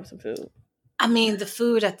 Down with some food. I mean, the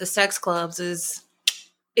food at the sex clubs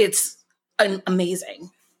it's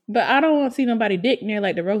amazing. But I don't want to see nobody dick near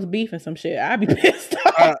like the roast beef and some shit. I'd be pissed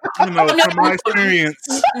off. From my experience.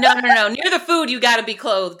 No. Near the food, you got to be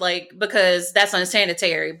clothed, like, because that's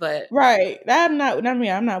unsanitary. But right, I'm not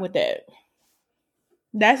with that.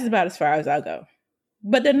 That's about as far as I go.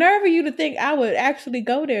 But the nerve of you to think I would actually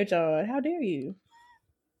go there, John. How dare you?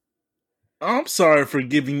 I'm sorry for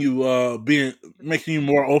giving you making you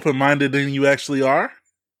more open-minded than you actually are.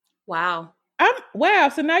 Wow.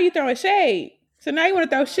 So now you're throwing shade. So now you want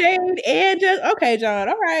to throw shade and just okay, John.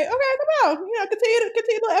 All right, come on. You know, continue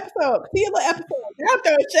the little episode. Now I'm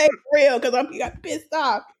throwing shade for real because I'm got pissed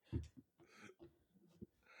off.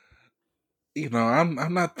 You know,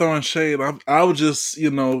 I'm not throwing shade. I would just, you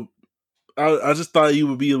know, I just thought you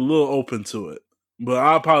would be a little open to it. But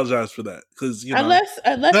I apologize for that because you know unless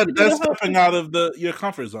that's stepping out of your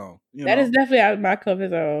comfort zone. That is definitely out of my comfort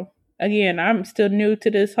zone. Again, I'm still new to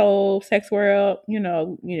this whole sex world. You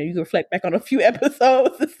know, you can reflect back on a few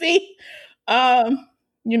episodes to see.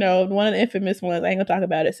 You know, one of the infamous ones. I ain't gonna talk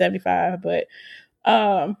about it. 75, but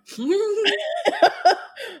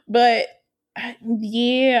but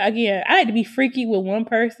yeah, again, I had to be freaky with one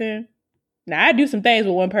person. Now I do some things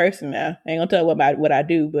with one person. Now I ain't gonna tell what I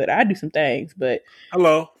do, but I do some things. But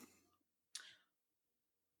hello.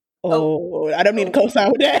 Oh, I don't need to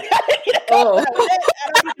co-sign with that. I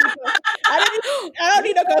don't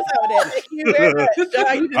need no co-sign with that. Thank you very much.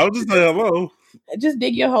 I'll just say hello. Just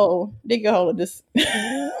dig your hole. And just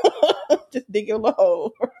just dig your little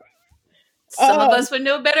hole. Some of us would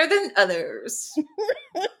know better than others.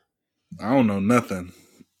 I don't know nothing.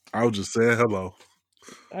 I'll just say hello.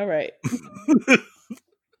 All right.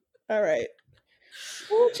 All right.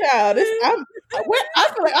 Oh, child. I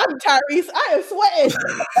feel like I'm Tyrese. I am sweating.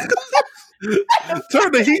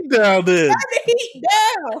 Turn the heat down then. Turn the heat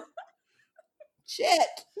down. Shit.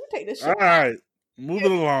 You take this shit. All right.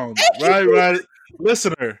 Moving along. Right.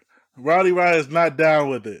 Listener, Rowdy is not down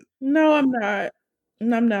with it. No, I'm not.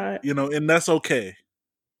 I'm not. You know, and that's okay.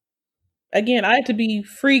 Again, I had to be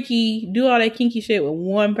freaky, do all that kinky shit with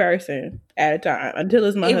one person at a time until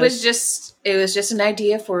it's my husband. It was just an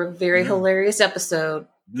idea for a very hilarious episode.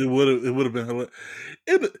 It would have been hilarious.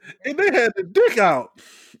 And they had the dick out.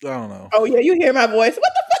 I don't know. Oh yeah, you hear my voice.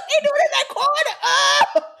 What the fuck they doing in that corner?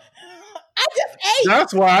 Oh, I just ate.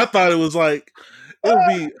 That's why I thought it was like it would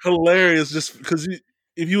be hilarious just because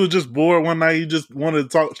if you were just bored one night, you just wanted to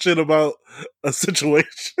talk shit about a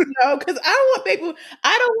situation. No, because I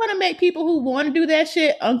don't want to make people who want to do that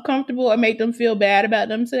shit uncomfortable or make them feel bad about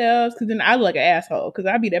themselves. Because then I look like an asshole. Because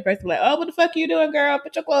I'd be that person like, oh, what the fuck you doing, girl?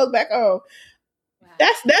 Put your clothes back on. Wow.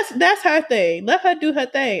 That's her thing. Let her do her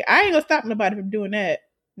thing. I ain't gonna stop nobody from doing that.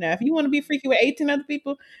 Now, if you want to be freaky with 18 other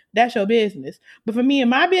people, that's your business. But for me and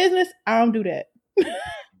my business, I don't do that.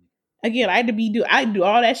 Again, I do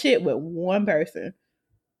all that shit with one person.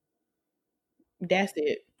 That's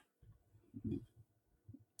it.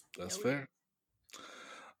 That's fair.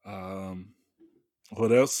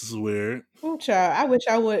 What else is weird? Oh, child, I wish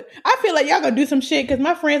I would. I feel like y'all gonna do some shit because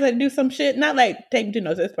my friends like do some shit. Not like take me to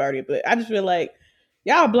no sex party, but I just feel like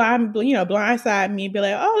y'all blindside me and be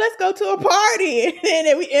like, oh, let's go to a party, and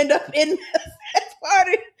then we end up in a sex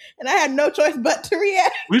party, and I had no choice but to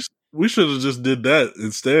react. We should have just did that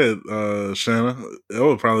instead, Shanna. It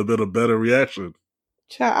would probably been a better reaction.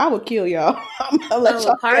 Child, I would kill y'all. I'm gonna let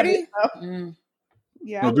y'all party.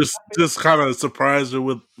 Yeah, no, just kind of surprise her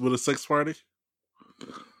with a sex party.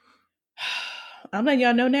 I'm letting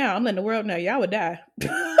y'all know now. I'm letting the world know. Y'all would die.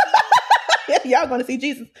 Y'all going to see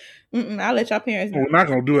Jesus. I'll let y'all parents know. We're not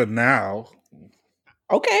going to do it now.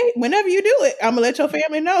 Okay, whenever you do it, I'm going to let your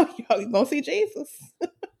family know. Y'all going to see Jesus.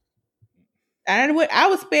 I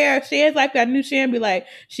would spare Shan's like that. I knew Shan be like,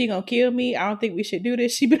 she gonna kill me. I don't think we should do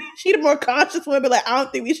this. She the more conscious one, be like, I don't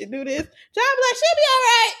think we should do this. John be like, she'll be all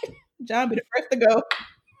right. John be the first to go.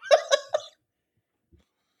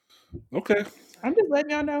 Okay. I'm just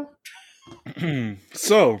letting y'all know.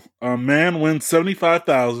 So a man wins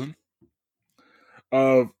 $75,000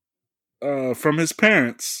 from his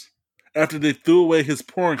parents after they threw away his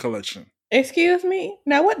porn collection. Excuse me?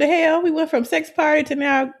 Now what the hell? We went from sex party to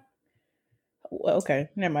now. Well, okay,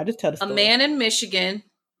 never mind. Just tell the story. A man in Michigan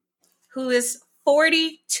who is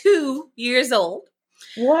 42 years old.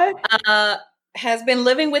 What? Has been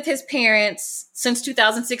living with his parents since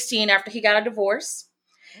 2016 after he got a divorce.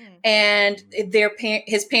 And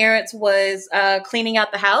his parents was cleaning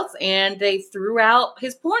out the house and they threw out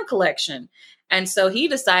his porn collection. And so he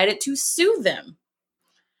decided to sue them.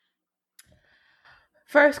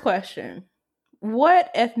 First question.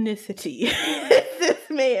 What ethnicity is this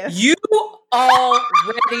man? You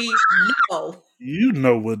already know. You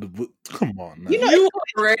know what? Come on now. You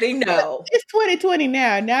already know. It's 2020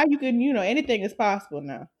 now. Now you can, anything is possible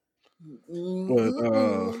now.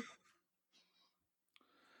 But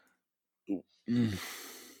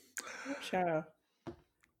Child.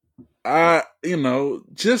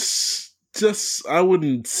 just I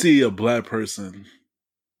wouldn't see a black person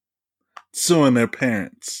suing their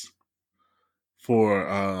parents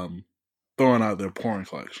for throwing out their porn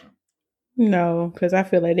collection. No, because I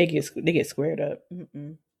feel like they get squared up.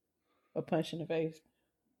 A punch in the face.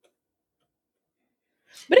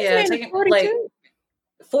 But it's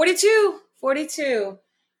 42. 42.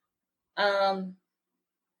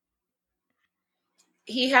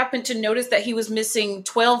 He happened to notice that he was missing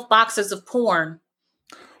 12 boxes of porn.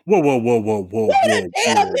 Whoa. Wait a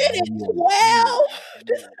damn minute.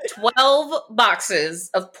 12 boxes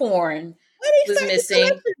of porn was missing.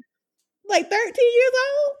 Like 13 years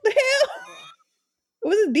old? The hell?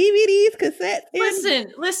 Was it DVDs, cassettes?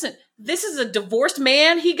 Listen. This is a divorced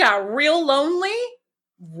man. He got real lonely.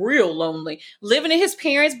 Living in his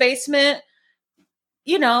parents' basement.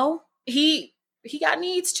 He got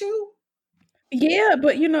needs too. Yeah,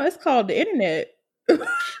 but it's called the internet.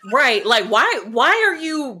 Right. Like why are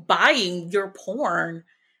you buying your porn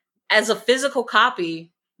as a physical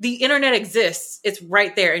copy? The internet exists. It's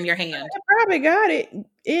right there in your hand. I probably got it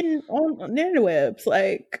on the interwebs.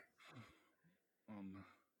 Like,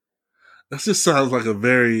 that just sounds like a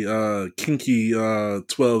very kinky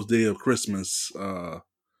 12th Day of Christmas. I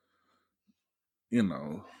don't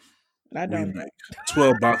remake. know.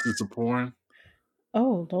 12 boxes of porn.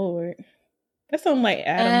 Oh Lord, that's something like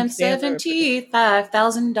Adam and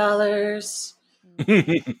 $75,000.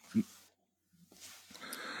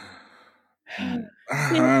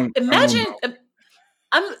 Imagine.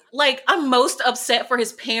 I'm most upset for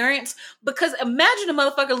his parents because imagine a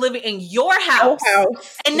motherfucker living in your house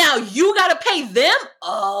and now you gotta pay them.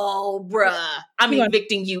 Oh, bruh, I'm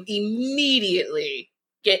evicting you immediately.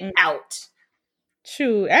 Get out.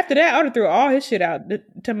 True. After that, I would have threw all his shit out.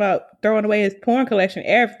 Talking about throwing away his porn collection,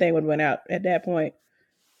 everything would have went out at that point.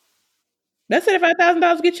 That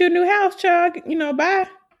 $75,000 get you a new house, child. Bye,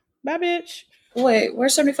 bitch. Wait,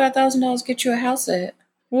 where's $75,000 get you a house at?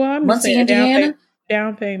 Well, I'm just saying Indiana.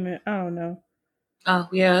 Down payment. I don't know. Oh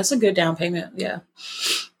yeah, it's a good down payment. Yeah.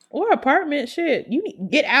 Or apartment. Shit, you need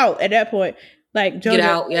get out at that point. Like JoJo, get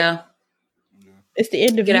out. Yeah. It's the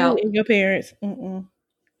end of you and your parents.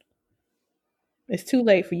 It's too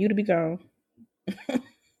late for you to be gone.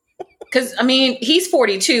 Because, he's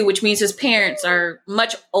 42, which means his parents are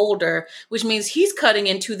much older, which means he's cutting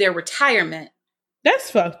into their retirement. That's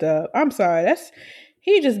fucked up. I'm sorry.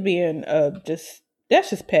 He just being that's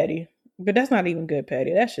just petty. But that's not even good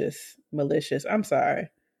petty. That's just malicious. I'm sorry.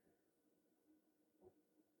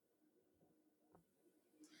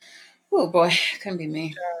 Oh boy, couldn't be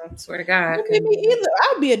me. I swear to God. Couldn't be me either.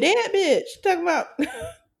 I'll be a dead bitch. Talking about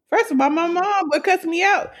first of all, my mom would cuss me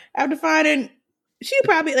out after finding. She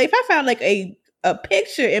probably if I found like a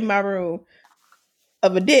picture in my room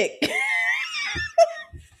of a dick.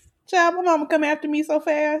 Child, my mom would come after me so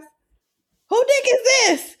fast. Who dick is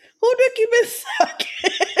this? Who dick you been sucking?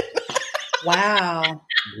 Wow.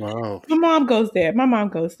 My mom goes there. My mom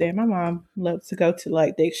loves to go to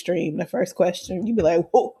like the extreme. The first question, you'd be like,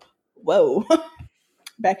 whoa,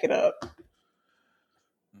 back it up.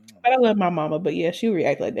 But I love my mama, but yeah, she'll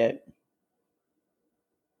react like that.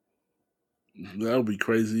 That would be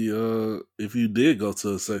crazy if you did go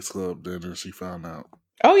to a sex club then and she found out.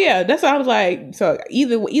 Oh yeah, that's what I was like. So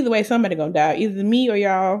either way, somebody gonna die. Either me or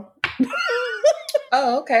y'all.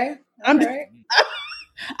 Oh, okay. All right.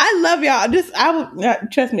 I love y'all. I would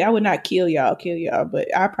not, trust me. I would not kill y'all,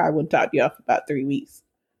 but I probably wouldn't talk to y'all for about 3 weeks.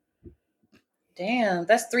 Damn,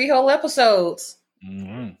 that's 3 whole episodes.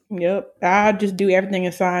 Mm-hmm. Yep, I just do everything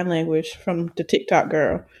in sign language from the TikTok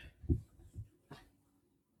girl.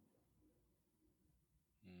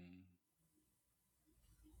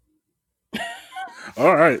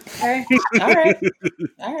 All right. Okay. All right.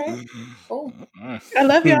 All right. Cool. I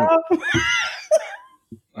love y'all.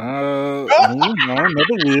 Another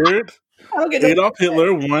weird. Adolf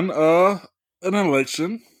Hitler won an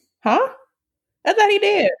election. Huh? I thought he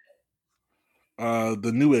did.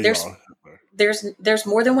 The new Adolf Hitler. There's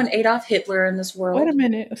more than one Adolf Hitler in this world. Wait a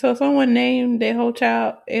minute. So someone named their whole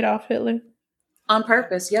child Adolf Hitler? On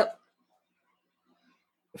purpose, yep.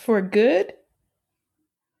 For good?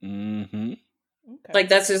 Mm-hmm. Okay. Like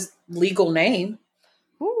that's his legal name.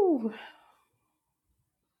 Ooh.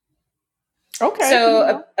 Okay.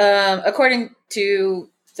 So, according to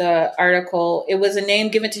the article, it was a name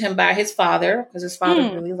given to him by his father because his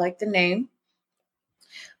father really liked the name.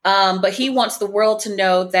 But he wants the world to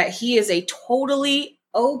know that he is a totally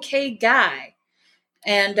okay guy.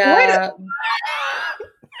 And yeah,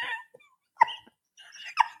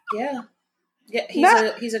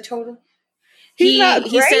 he's a total. He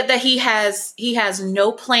said that he has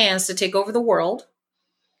no plans to take over the world.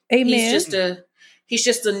 Amen. He's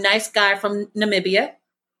just a nice guy from Namibia.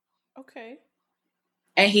 Okay.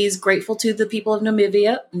 And he's grateful to the people of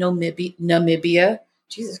Namibia.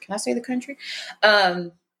 Jesus, can I say the country?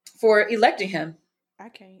 For electing him. I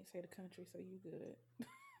can't say the country, so you good.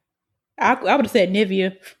 I would have said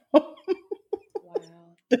Nivea. Wow.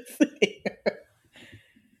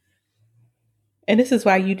 And this is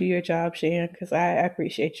why you do your job, Shan, because I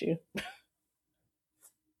appreciate you.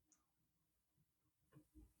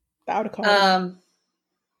 I would have called him.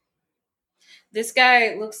 This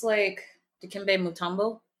guy looks like Dikembe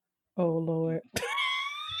Mutombo. Oh Lord.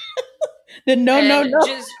 No.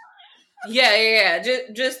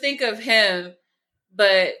 Just think of him,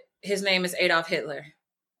 but his name is Adolf Hitler.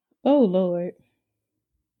 Oh Lord.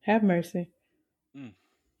 Have mercy.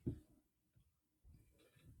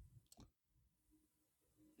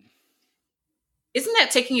 Isn't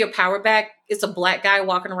that taking your power back? It's a black guy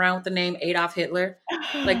walking around with the name Adolf Hitler.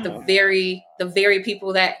 Like the very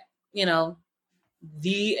people that,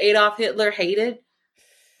 the Adolf Hitler hated.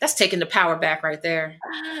 That's taking the power back right there.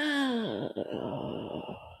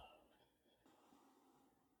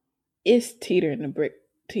 It's teetering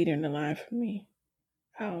the line for me.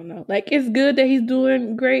 I don't know. Like, it's good that he's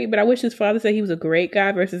doing great, but I wish his father said he was a great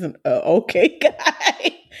guy versus an okay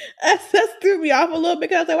guy. That threw me off a little bit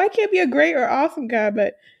because I was like, why can't be a great or awesome guy,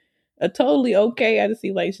 but a totally okay? I just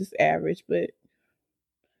see like it's just average, but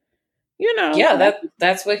Yeah,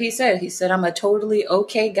 that's what he said. He said, I'm a totally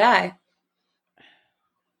okay guy.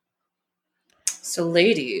 So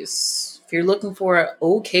ladies, if you're looking for an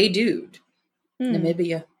okay dude,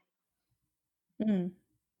 Namibia.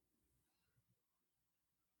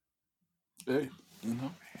 Hey,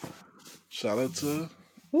 shout out to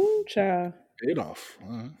child. Adolf.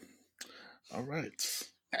 All right.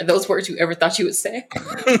 Are those words you ever thought you would say?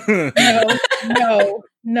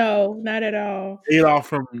 No, not at all. Adolf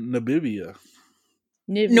from Namibia.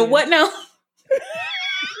 No, what now?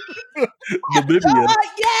 Namibia.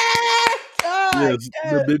 Yes,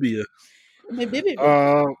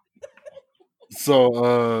 Namibia.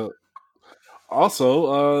 So,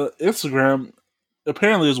 also, Instagram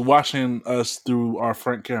apparently is watching us through our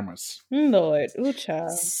front cameras. Lord,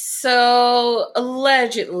 child. So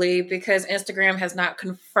allegedly, because Instagram has not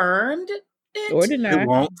confirmed it, or denied,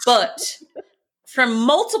 but from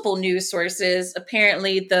multiple news sources,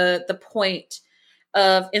 apparently the point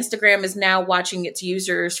of Instagram is now watching its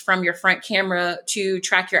users from your front camera to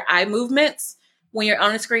track your eye movements when you're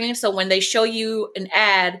on a screen. So when they show you an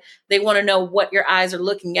ad, they want to know what your eyes are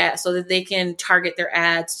looking at so that they can target their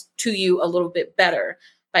ads to you a little bit better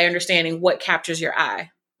by understanding what captures your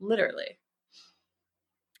eye, literally.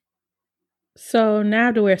 So now I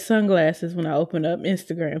have to wear sunglasses when I open up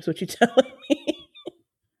Instagram. Is what you're telling me?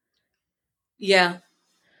 Yeah.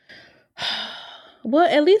 Well,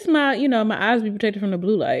 at least my eyes be protected from the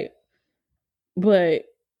blue light. But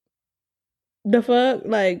the fuck,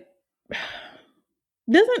 like,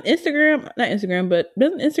 doesn't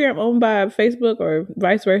Instagram owned by Facebook or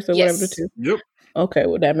vice versa, whatever the two? Yep. Okay,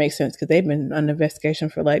 well that makes sense because they've been under investigation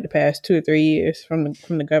for like the past 2 or 3 years from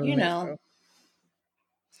the government.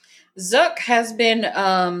 Zuck has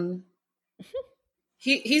been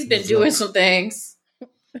he's been doing some things.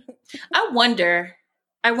 I wonder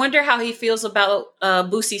I wonder how he feels about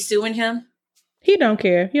Boosie suing him. He don't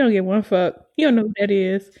care. He don't give one fuck. He don't know who that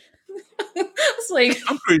is. It's like,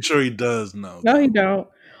 I'm pretty sure he does know. No, he don't.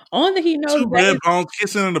 Only he knows Two red bones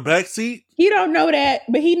kissing in the backseat. He don't know that,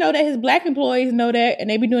 but he know that his black employees know that, and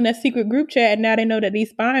they be doing that secret group chat, and now they know that he's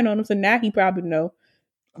spying on them. So now he probably know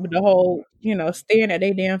with the whole, staring at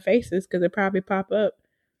their damn faces because it probably pop up.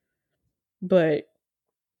 But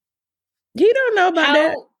he don't know about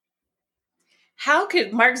that. How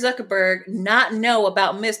could Mark Zuckerberg not know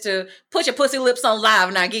about Mr. Put Your Pussy Lips on Live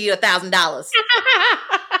and I'll give you $1,000?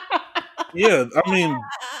 Yeah, I mean,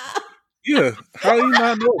 yeah. How do you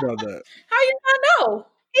not know about that? How you not know?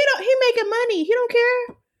 He making money. He don't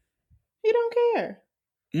care. He don't care.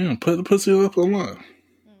 Yeah, put the pussy up online.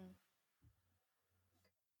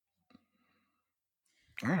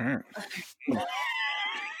 All right.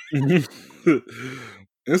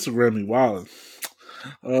 Instagram me wildin'.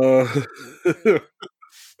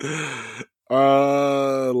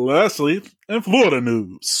 Lastly, in Florida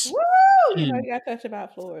news. Woo! You got to touch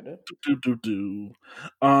about Florida.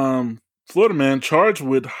 Florida man charged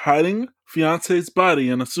with hiding fiance's body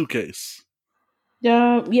in a suitcase.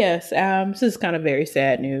 Yes. This is kind of very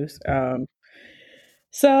sad news.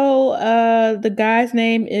 So the guy's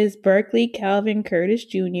name is Berkeley Calvin Curtis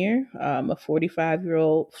Jr., a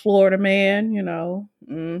 45-year-old Florida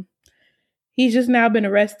man, He's just now been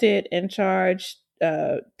arrested and charged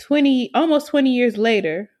almost 20 years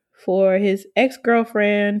later for his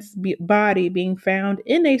ex-girlfriend's body being found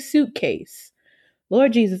in a suitcase.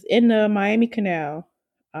 Lord Jesus, in the Miami Canal.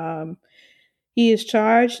 He is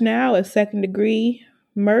charged now of second-degree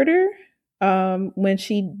murder. When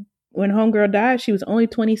homegirl died, she was only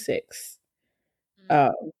 26,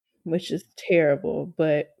 which is terrible.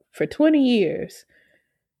 But for 20 years,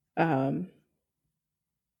 oh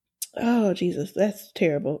Jesus, that's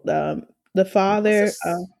terrible. The father,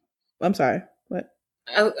 I'm sorry, what?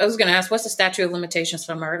 I was going to ask, what's the statute of limitations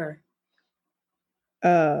for murder?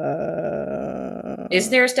 Is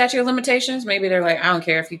there a statute of limitations? Maybe they're like, I don't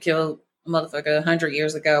care if you killed a motherfucker 100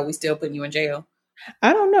 years ago, we still putting you in jail.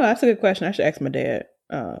 I don't know. That's a good question. I should ask my dad.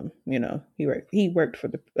 He worked for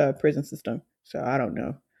the prison system, so I don't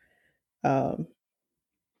know.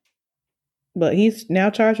 But he's now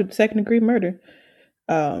charged with second-degree murder.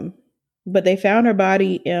 But they found her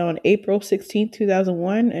body on April 16th,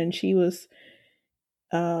 2001, and she was,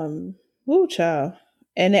 child.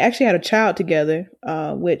 And they actually had a child together,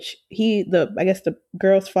 which the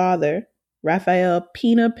girl's father, Rafael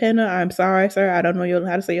Pena. I'm sorry, sir. I don't know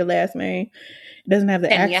how to say your last name. It doesn't have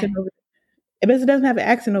the accent over. It doesn't have an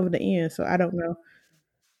accent over the end, so I don't know.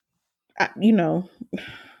 I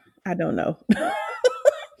don't know.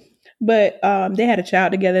 But they had a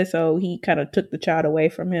child together, so he kind of took the child away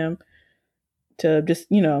from him to just,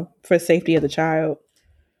 for the safety of the child.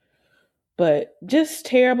 But just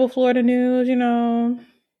terrible Florida news,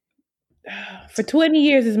 For 20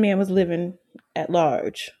 years, this man was living at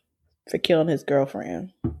large for killing his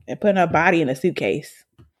girlfriend and putting her body in a suitcase.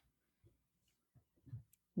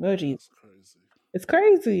 Oh, geez. It's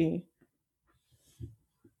crazy.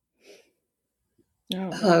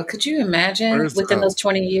 Oh, could you imagine within those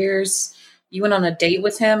 20 years, you went on a date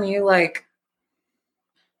with him and you're like,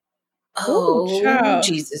 oh,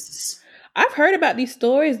 Jesus. I've heard about these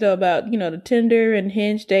stories, though, about, the Tinder and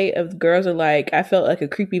Hinge date of girls are like, I felt like a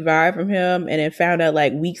creepy vibe from him, and then found out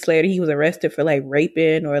like weeks later he was arrested for like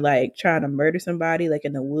raping or like trying to murder somebody like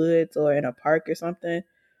in the woods or in a park or something.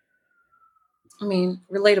 I mean,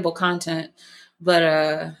 relatable content, but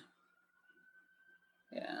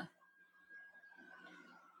yeah.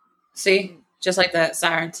 See, just like that,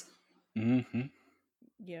 sirens. Mm-hmm.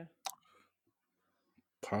 Yeah.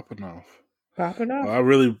 Popping off. Well, I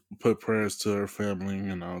really put prayers to her family.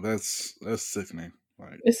 That's sickening.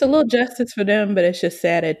 Like, it's a little justice for them, but it's just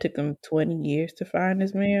sad it took them 20 years to find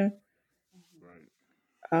this man. Right.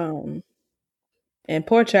 And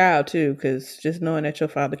poor child too, because just knowing that your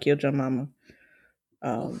father killed your mama.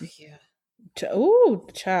 Yeah.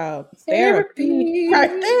 Child therapy.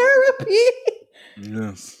 Therapy.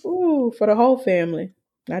 Yes. Ooh, for the whole family,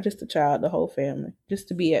 not just the child, the whole family, just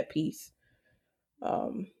to be at peace.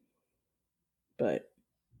 But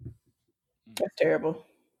that's terrible.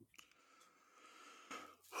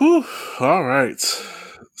 Whew. All right.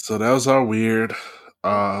 So that was our weird.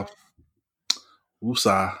 Woosah.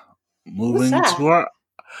 Moving to our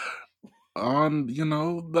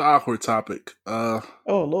the awkward topic. Oh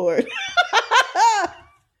Lord.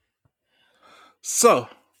 So,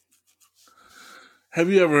 have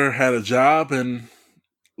you ever had a job and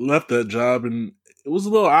left that job and it was a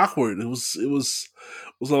little awkward? It was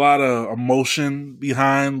was a lot of emotion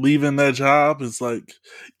behind leaving that job. It's like,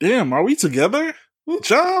 damn, are we together?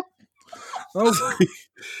 Job? I was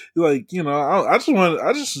like, you know, I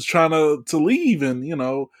just was trying to leave, and you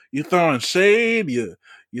know, you throwing shade, you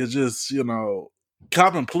just, you know,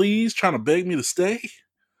 copping pleas, trying to beg me to stay.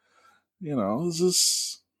 You know,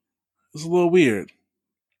 it's a little weird.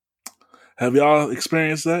 Have y'all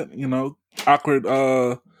experienced that? You know, awkward,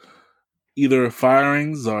 either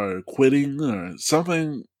firings or quitting or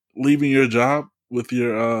something, leaving your job with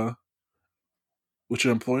your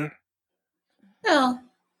employer? No.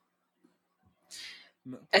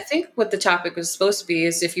 I think what the topic was supposed to be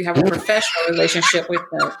is if you have a professional relationship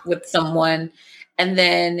with someone, and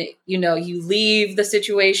then, you know, you leave the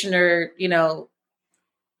situation, or, you know,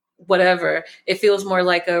 whatever, it feels more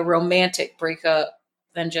like a romantic breakup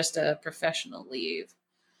than just a professional leave.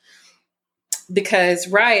 Because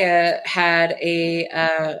Raya had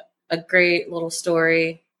a great little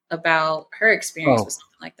story about her experience with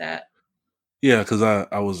something like that. Yeah, because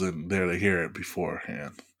I wasn't there to hear it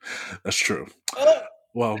beforehand. That's true.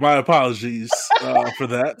 Well, my apologies for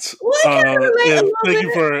that. And thank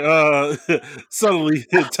you for subtly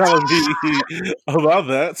telling me about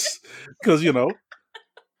that. Because, you know,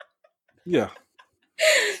 yeah.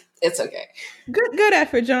 It's okay. Good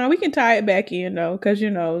effort, John. We can tie it back in, though, because, you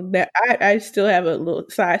know, that I still have a little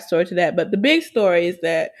side story to that. But the big story is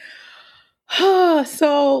that,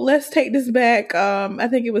 so let's take this back. I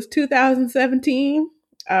think it was 2017.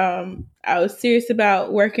 I was serious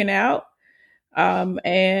about working out.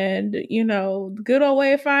 And, you know, the good old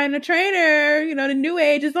way of finding a trainer, you know, the new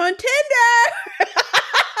age is on Tinder.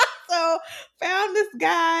 So found this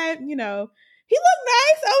guy, you know, he looked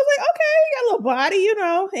nice. I was like, okay, he got a little body, you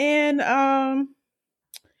know,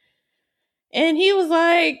 and he was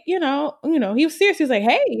like, you know, he was serious. He was like,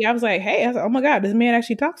 hey, I was like, oh my God, this man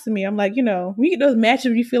actually talks to me. I'm like, you know, we get those matches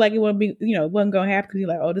where you feel like it wouldn't be, you know, it wasn't going to happen because you're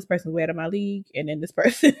like, oh, this person's way out of my league. And then this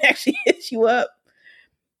person actually hits you up.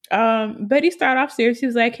 But he started off serious. He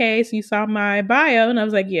was like, hey, so you saw my bio? And I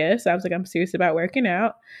was like, yes. I was like, I'm serious about working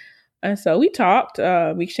out. And so we talked,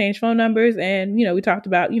 we exchanged phone numbers, and, you know, we talked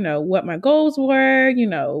about, you know, what my goals were, you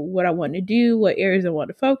know, what I wanted to do, what areas I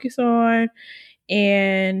wanted to focus on.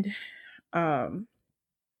 And so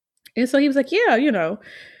he was like, yeah, you know,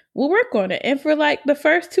 we'll work on it. And for like the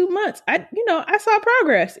first 2 months, I saw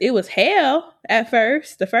progress. It was hell at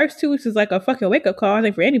first. The first 2 weeks was like a fucking wake up call. I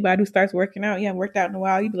think for anybody who starts working out, you haven't worked out in a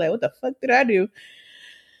while, you'd be like, what the fuck did I do?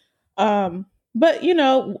 But, you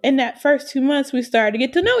know, in that first 2 months, we started to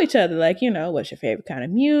get to know each other. Like, you know, what's your favorite kind of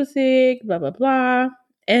music, blah, blah, blah.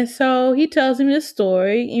 And so he tells me this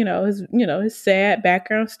story, his sad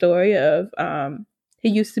background story of, he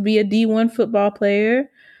used to be a D1 football player,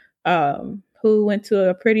 who went to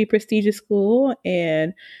a pretty prestigious school,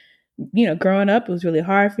 and, you know, growing up, it was really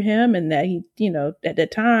hard for him. And that he, you know, at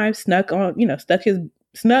that time snuck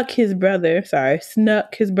his brother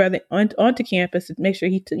onto campus to make sure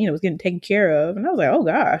he, was getting taken care of. And I was like, oh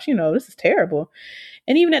gosh, you know, this is terrible.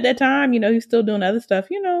 And even at that time, you know, he's still doing other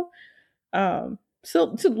stuff, you know,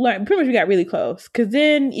 so like pretty much we got really close. Cause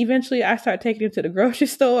then eventually I started taking him to the grocery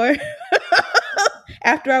store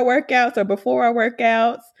after our workouts or before our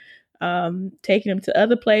workouts, taking him to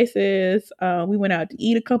other places. We went out to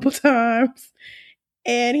eat a couple times,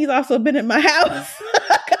 and he's also been at my house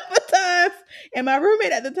a couple times. And my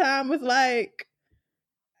roommate at the time was like,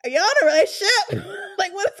 are y'all in a relationship?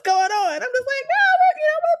 Like, what's going on? I'm just like, no,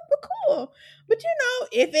 we're cool. But, you know,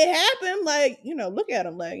 if it happened, like, you know, look at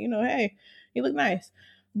him, like, you know, hey, he look nice.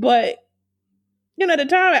 But, you know, at the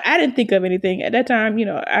time, I didn't think of anything. At that time, you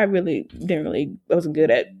know, I wasn't good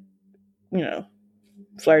at, you know,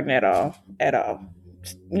 flirting at all.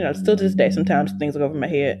 You know, still to this day, sometimes things go over my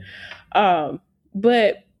head.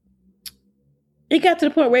 But it got to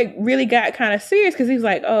the point where it really got kind of serious, because he was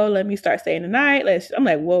like, oh, let me start staying the night. I'm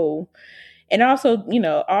like, whoa. And also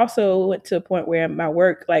went to a point where my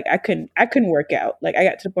work, like I couldn't work out. Like I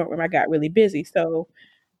got to the point where I got really busy. So,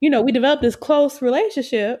 you know, we developed this close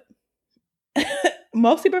relationship,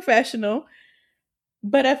 mostly professional,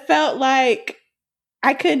 but I felt like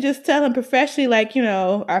I couldn't just tell him professionally, like, you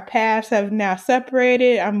know, our paths have now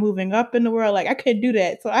separated. I'm moving up in the world. Like I couldn't do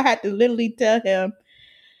that. So I had to literally tell him,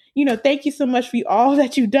 you know, thank you so much for all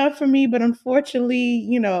that you've done for me. But unfortunately,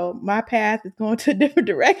 you know, my path is going to a different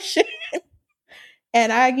direction.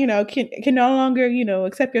 And I, you know, can no longer, you know,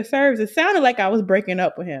 accept your service. It sounded like I was breaking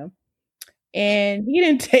up with him. And he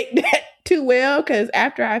didn't take that too well, because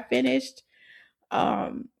after I finished,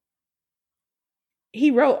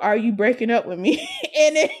 he wrote, are you breaking up with me?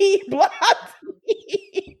 And then he blocked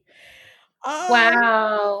me.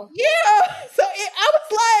 Wow. Yeah. So I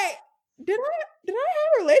was like, Did I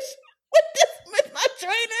have a relationship with my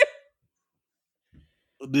trainer?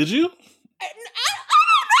 Did you? I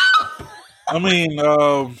don't know. I mean,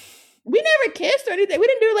 we never kissed or anything. We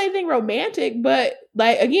didn't do anything romantic, but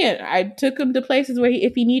like again, I took him to places where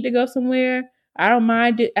if he need to go somewhere, I don't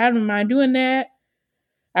mind doing that.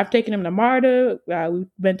 I've taken him to MARTA. We've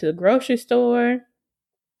been to the grocery store.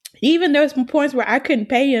 Even there was some points where I couldn't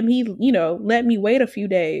pay him. He, let me wait a few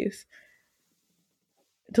days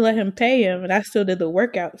to let him pay him, and I still did the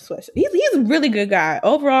workout sweat. He's a really good guy.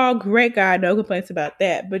 Overall, great guy. No complaints about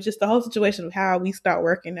that. But just the whole situation of how we stopped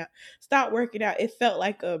working out, it felt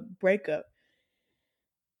like a breakup.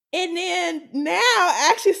 And then now I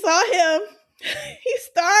actually saw him. He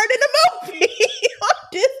starred in a movie on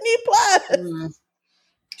Disney Plus.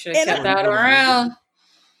 Should have kept that around.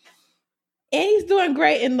 And he's doing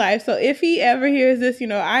great in life. So if he ever hears this,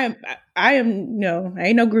 I ain't no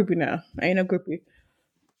groupie now. I ain't no groupie.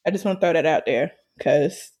 I just want to throw that out there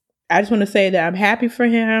because I just want to say that I'm happy for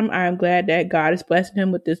him. I'm glad that God is blessing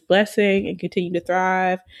him with this blessing and continue to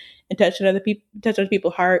thrive and touch other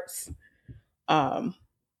people's hearts.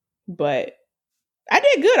 But I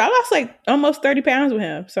did good. I lost like almost 30 pounds with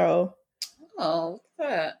him. So,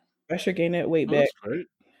 that. I should gain that weight back. Great.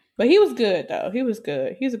 But he was good though. He was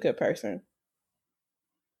good. He's a good person.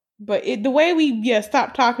 But the way we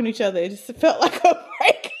stopped talking to each other, it just felt like a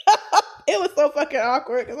breakup. It was so fucking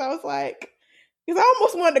awkward because I was like, because I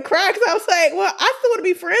almost wanted to cry because I was like, well, I still want to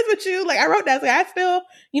be friends with you. Like I wrote that, I still,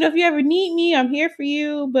 if you ever need me, I'm here for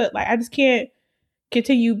you. But like, I just can't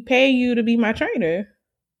continue paying you to be my trainer.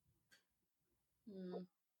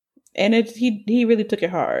 And he really took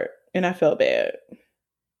it hard, and I felt bad.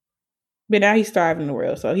 But now he's thriving in the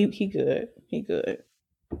world, so he good. He good.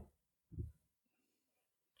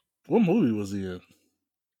 What movie was he in?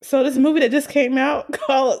 So this movie that just came out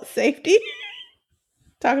called Safety,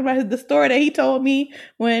 talking about the story that he told me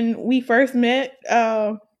when we first met.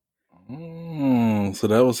 So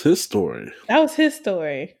that was his story. That was his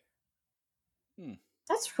story.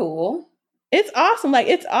 That's cool. It's awesome. Like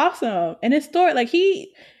it's awesome, and his story, like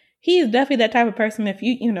he is definitely that type of person. If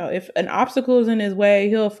if an obstacle is in his way,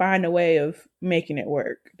 he'll find a way of making it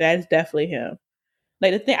work. That is definitely him.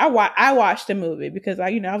 Like the thing, I watched the movie because I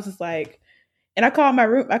was just like, and I called my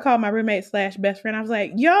roommate / best friend. I was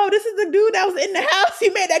like, "Yo, this is the dude that was in the house. He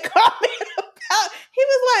made that comment about." He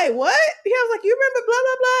was like, "What?" He was like, "You remember blah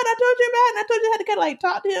blah blah?" And I told you about it. And I told you I had to kind of like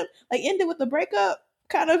talk to him, like end it with the breakup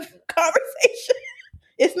kind of conversation.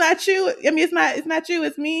 It's not you. I mean, it's not you.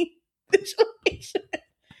 It's me. Situation.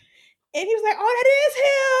 And he was like, "Oh, that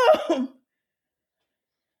is him."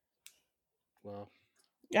 Wow.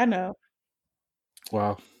 I know.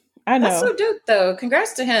 Wow. I know. That's so dope, though.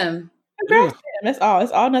 Congrats to him. Congrats to him. That's all.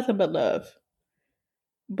 It's all nothing but love.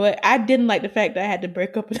 But I didn't like the fact that I had to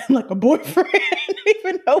break up with him like a boyfriend,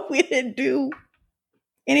 even though we didn't do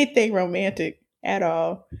anything romantic at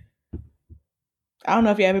all. I don't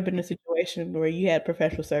know if you ever been in a situation where you had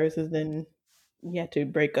professional services, then you had to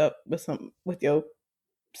break up with your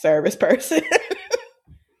service person.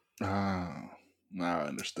 Now I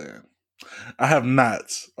understand. I have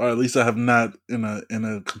not, or at least I have not in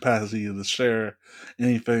a capacity to share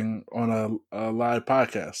anything on a live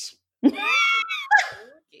podcast.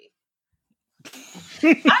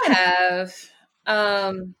 I have.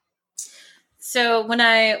 So when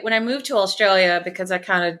I moved to Australia, because I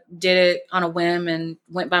kind of did it on a whim and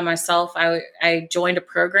went by myself, I joined a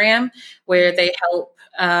program where they help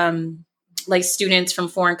like students from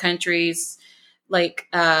foreign countries like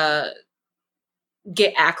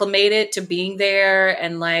get acclimated to being there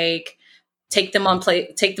and like take them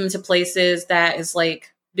to places that is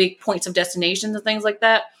like big points of destinations and things like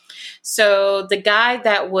that. So the guy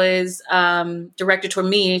that was directed toward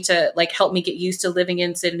me to like help me get used to living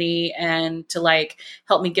in Sydney and to like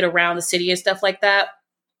help me get around the city and stuff like that.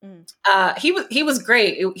 He was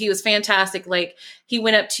great. He was fantastic. Like he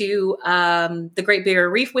went up to the Great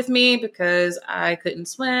Barrier Reef with me because I couldn't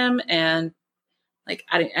swim and like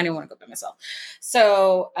I didn't want to go by myself.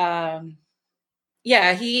 So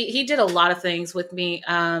yeah, he did a lot of things with me.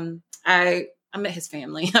 I met his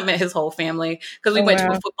family. I met his whole family because we went to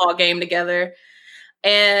a football game together.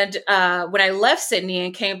 And when I left Sydney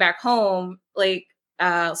and came back home, like,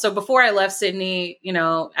 so before I left Sydney,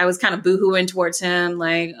 I was kind of boohooing towards him,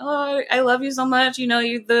 like, "Oh, I love you so much.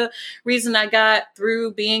 You're the reason I got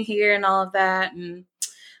through being here and all of that." And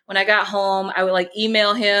when I got home, I would like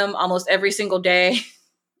email him almost every single day.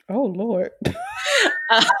 Oh, Lord.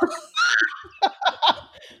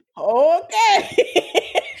 Okay.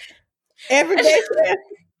 Every day.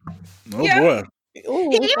 Oh, yeah. Boy. He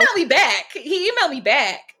emailed me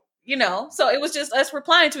back. So it was just us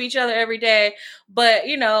replying to each other every day. But,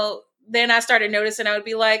 then I started noticing I would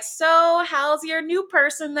be like, so how's your new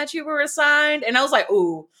person that you were assigned? And I was like,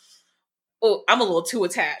 ooh, I'm a little too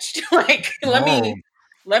attached. Like,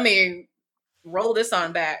 let me roll this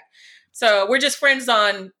on back. So we're just friends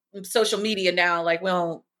on social media now. Like, we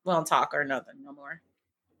don't talk or nothing no more.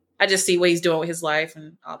 I just see what he's doing with his life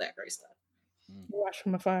and all that great stuff. Watch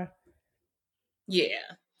from afar. Yeah.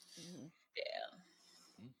 Yeah.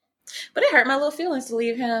 But it hurt my little feelings to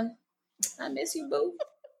leave him. I miss you, boo.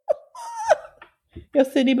 Yo,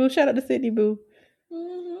 Sydney Boo. Shout out to Sydney Boo.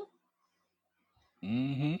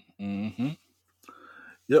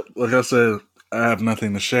 Yep. Like I said, I have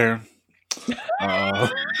nothing to share. I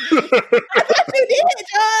thought you did,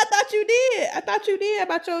 John. I thought you did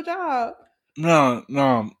about your job.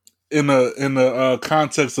 No. In the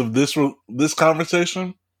context of this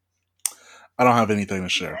conversation, I don't have anything to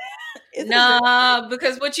share. Nah,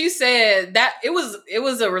 because what you said, that it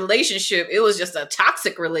was a relationship. It was just a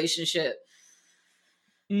toxic relationship.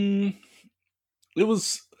 It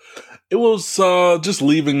was just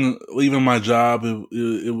leaving my job.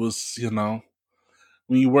 It was,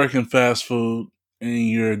 when you work in fast food and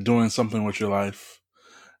you're doing something with your life,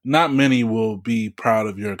 not many will be proud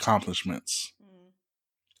of your accomplishments.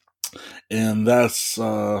 And that's it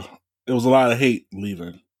was a lot of hate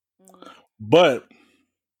leaving. But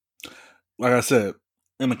like I said,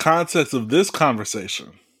 in the context of this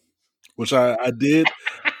conversation, which I did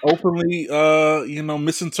openly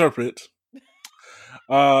misinterpret,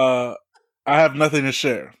 I have nothing to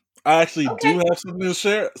share. I actually do have something to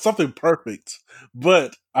share, something perfect,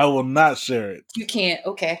 but I will not share it. You can't.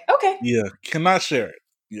 Okay. Yeah, cannot share it.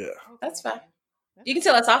 Yeah, that's fine. You can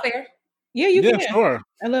tell us off air. Yeah, you can. Sure.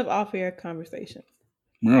 I love off air conversations.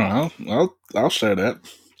 Yeah, I'll share that.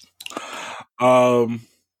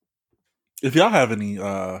 If y'all have any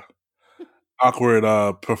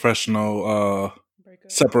awkward professional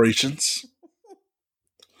separations,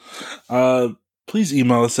 please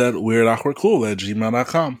email us at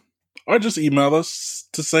weirdawkwardcool@gmail.com, or just email us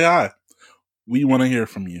to say hi. We want to hear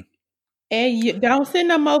from you. And you don't send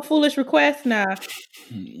no more foolish requests now.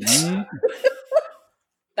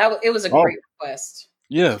 It was a great request.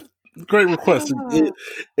 Yeah, great request.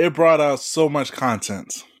 It brought out so much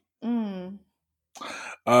content.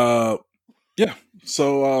 Yeah.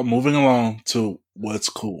 So moving along to what's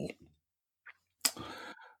cool.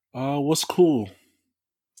 What's cool?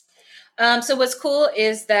 So what's cool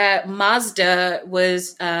is that Mazda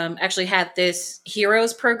was actually had this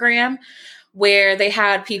Heroes program where they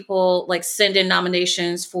had people like send in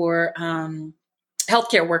nominations for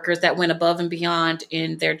healthcare workers that went above and beyond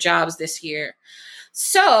in their jobs this year.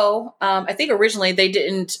 So I think originally they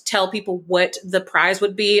didn't tell people what the prize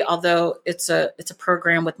would be, although it's a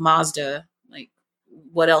program with Mazda. Like,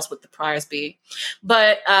 what else would the prize be?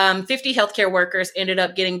 But 50 healthcare workers ended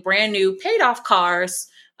up getting brand new paid off cars,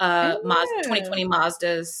 Mazda 2020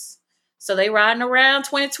 Mazdas. So they riding around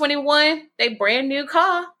 2021, they brand new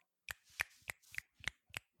car.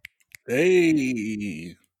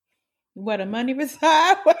 Hey. Where the money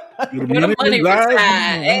reside? Where the money reside?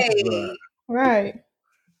 Hey. Right.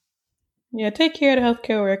 Yeah, take care of the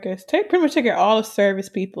healthcare workers. Pretty much take care of all the service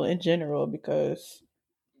people in general, because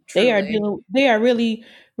they are really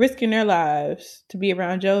risking their lives to be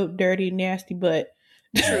around your dirty, nasty butt.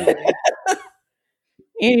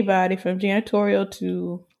 Anybody from janitorial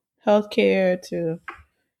to healthcare to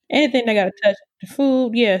anything they got to touch.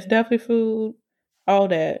 Food, yes, definitely food, all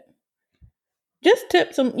that. Just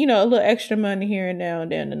tip some, a little extra money here and now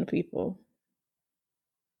and then to the people.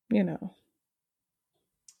 Yeah.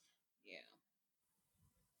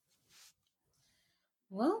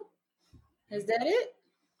 Well, is that it?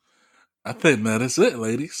 I think that is it,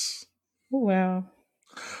 ladies. Wow.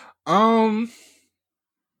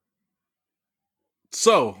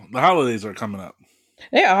 So the holidays are coming up.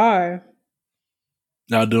 They are.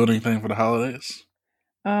 Y'all doing anything for the holidays?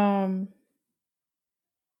 Minding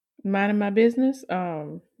my business.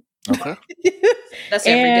 Okay. That's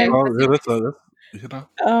every day.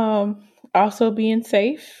 Also being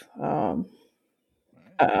safe.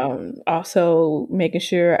 Also making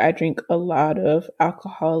sure I drink a lot of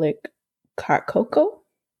alcoholic hot cocoa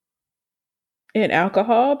and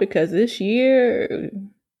alcohol, because this year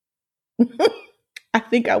I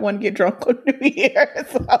think I want to get drunk on New Year.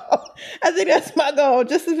 So I think that's my goal,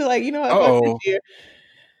 just to be like, what, this year.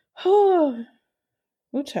 Oh,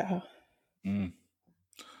 child.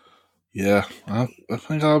 Yeah, I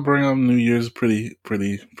think I'll bring up New Year's pretty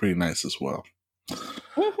nice as well.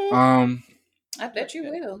 Mm-hmm. I bet you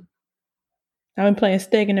will. I've been playing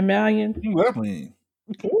Stake in the Million. Lovely.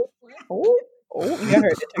 Oh, you heard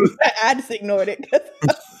it too. I just ignored it. I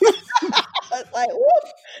was like, whoop.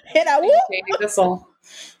 And I whoop. Shady, that's all.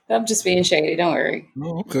 I'm just being shady. Don't worry.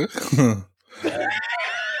 Oh, okay.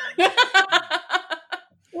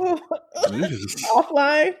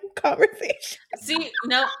 Offline conversation. See,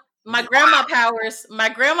 no, my grandma powers.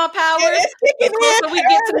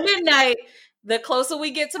 The closer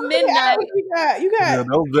we get to midnight, You got. Yeah, that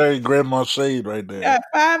was very grandma shade right there. You got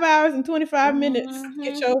 5 hours and 25 minutes.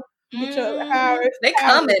 Get your hours. They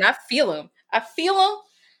coming. I feel them. I'm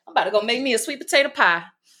about to go make me a sweet potato pie.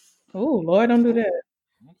 Oh Lord, don't do that.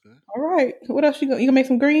 Okay. All right. What else you gonna make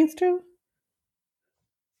some greens too?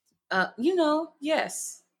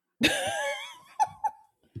 Yes.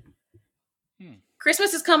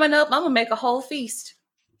 Christmas is coming up. I'm gonna make a whole feast.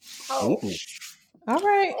 Oh. All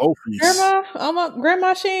right. Whole feast.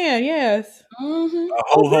 Grandma Shan, yes. Mm-hmm.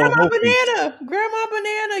 Grandma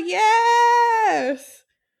Banana, yes.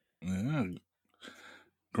 Yeah.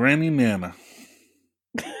 Granny Nana.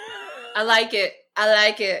 I like it.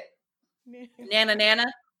 Nana.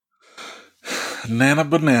 Nana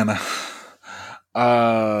Banana.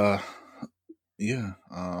 Yeah.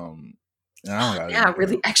 I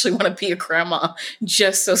really actually want to be a grandma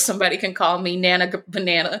just so somebody can call me Nana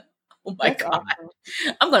Banana. Oh my God. Awesome.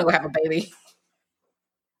 I'm going to go have a baby.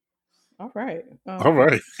 All right. All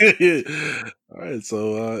right. All right.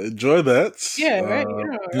 So enjoy that. Yeah, right.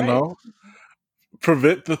 You know,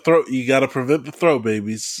 prevent the throat. You got to prevent the throat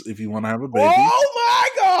babies if you want to have a baby. Oh my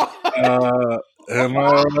God.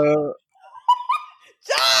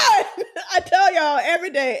 John, I tell y'all every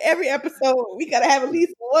day, every episode, we got to have at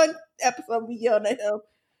least one episode we yelling at him.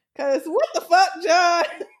 Because what the fuck, John?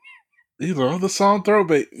 You know, the song Throw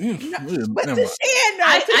Baby. I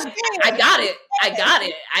got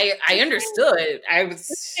it. I understood. I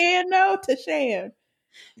was Shan, no, to Shan.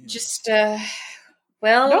 Just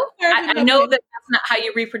well, I know that that's not how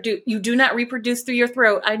you reproduce. You do not reproduce through your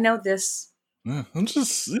throat. I know this. Yeah, I'm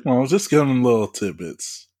just giving them little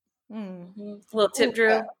tidbits. Mm-hmm. Little tip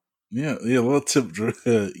drill. Yeah, little tip drill.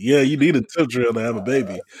 Yeah, you need a tip drill to have a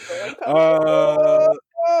baby.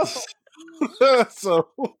 So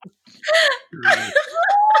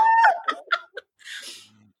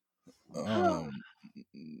all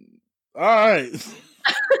right.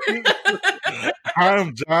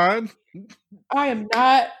 I'm John. I am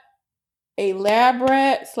not a lab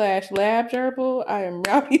rat / lab gerbil. I am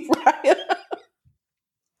Rowdy Fryer.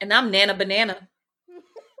 And I'm Nana Banana.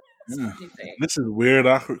 Yeah. This is Weird,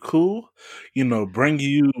 Awkward, Cool. Bring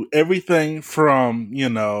you everything from,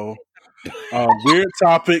 weird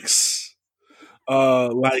topics,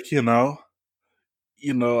 like,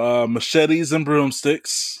 machetes and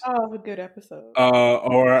broomsticks. Oh, a good episode.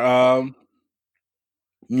 Or,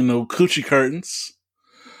 coochie curtains.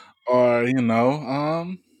 Or,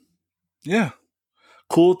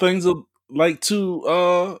 cool things like two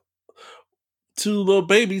little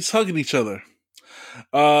babies hugging each other.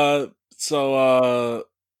 So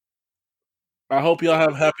I hope y'all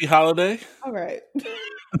have a happy holiday. All right.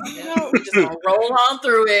 We're just gonna roll on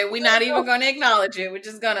through it. We're not even gonna acknowledge it. We're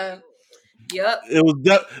just gonna. Yep. It was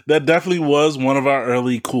that definitely was one of our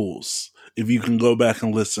early cools. If you can go back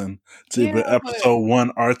and listen to episode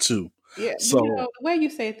 1 or 2. Yeah. So the way you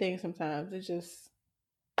say things sometimes, it's just,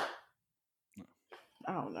 I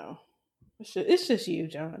don't know. It's just you,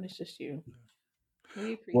 John. It's just you.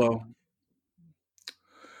 Well,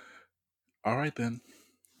 all right then.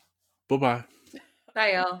 Bye-bye.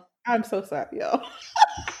 Bye, y'all. I'm so sorry, y'all.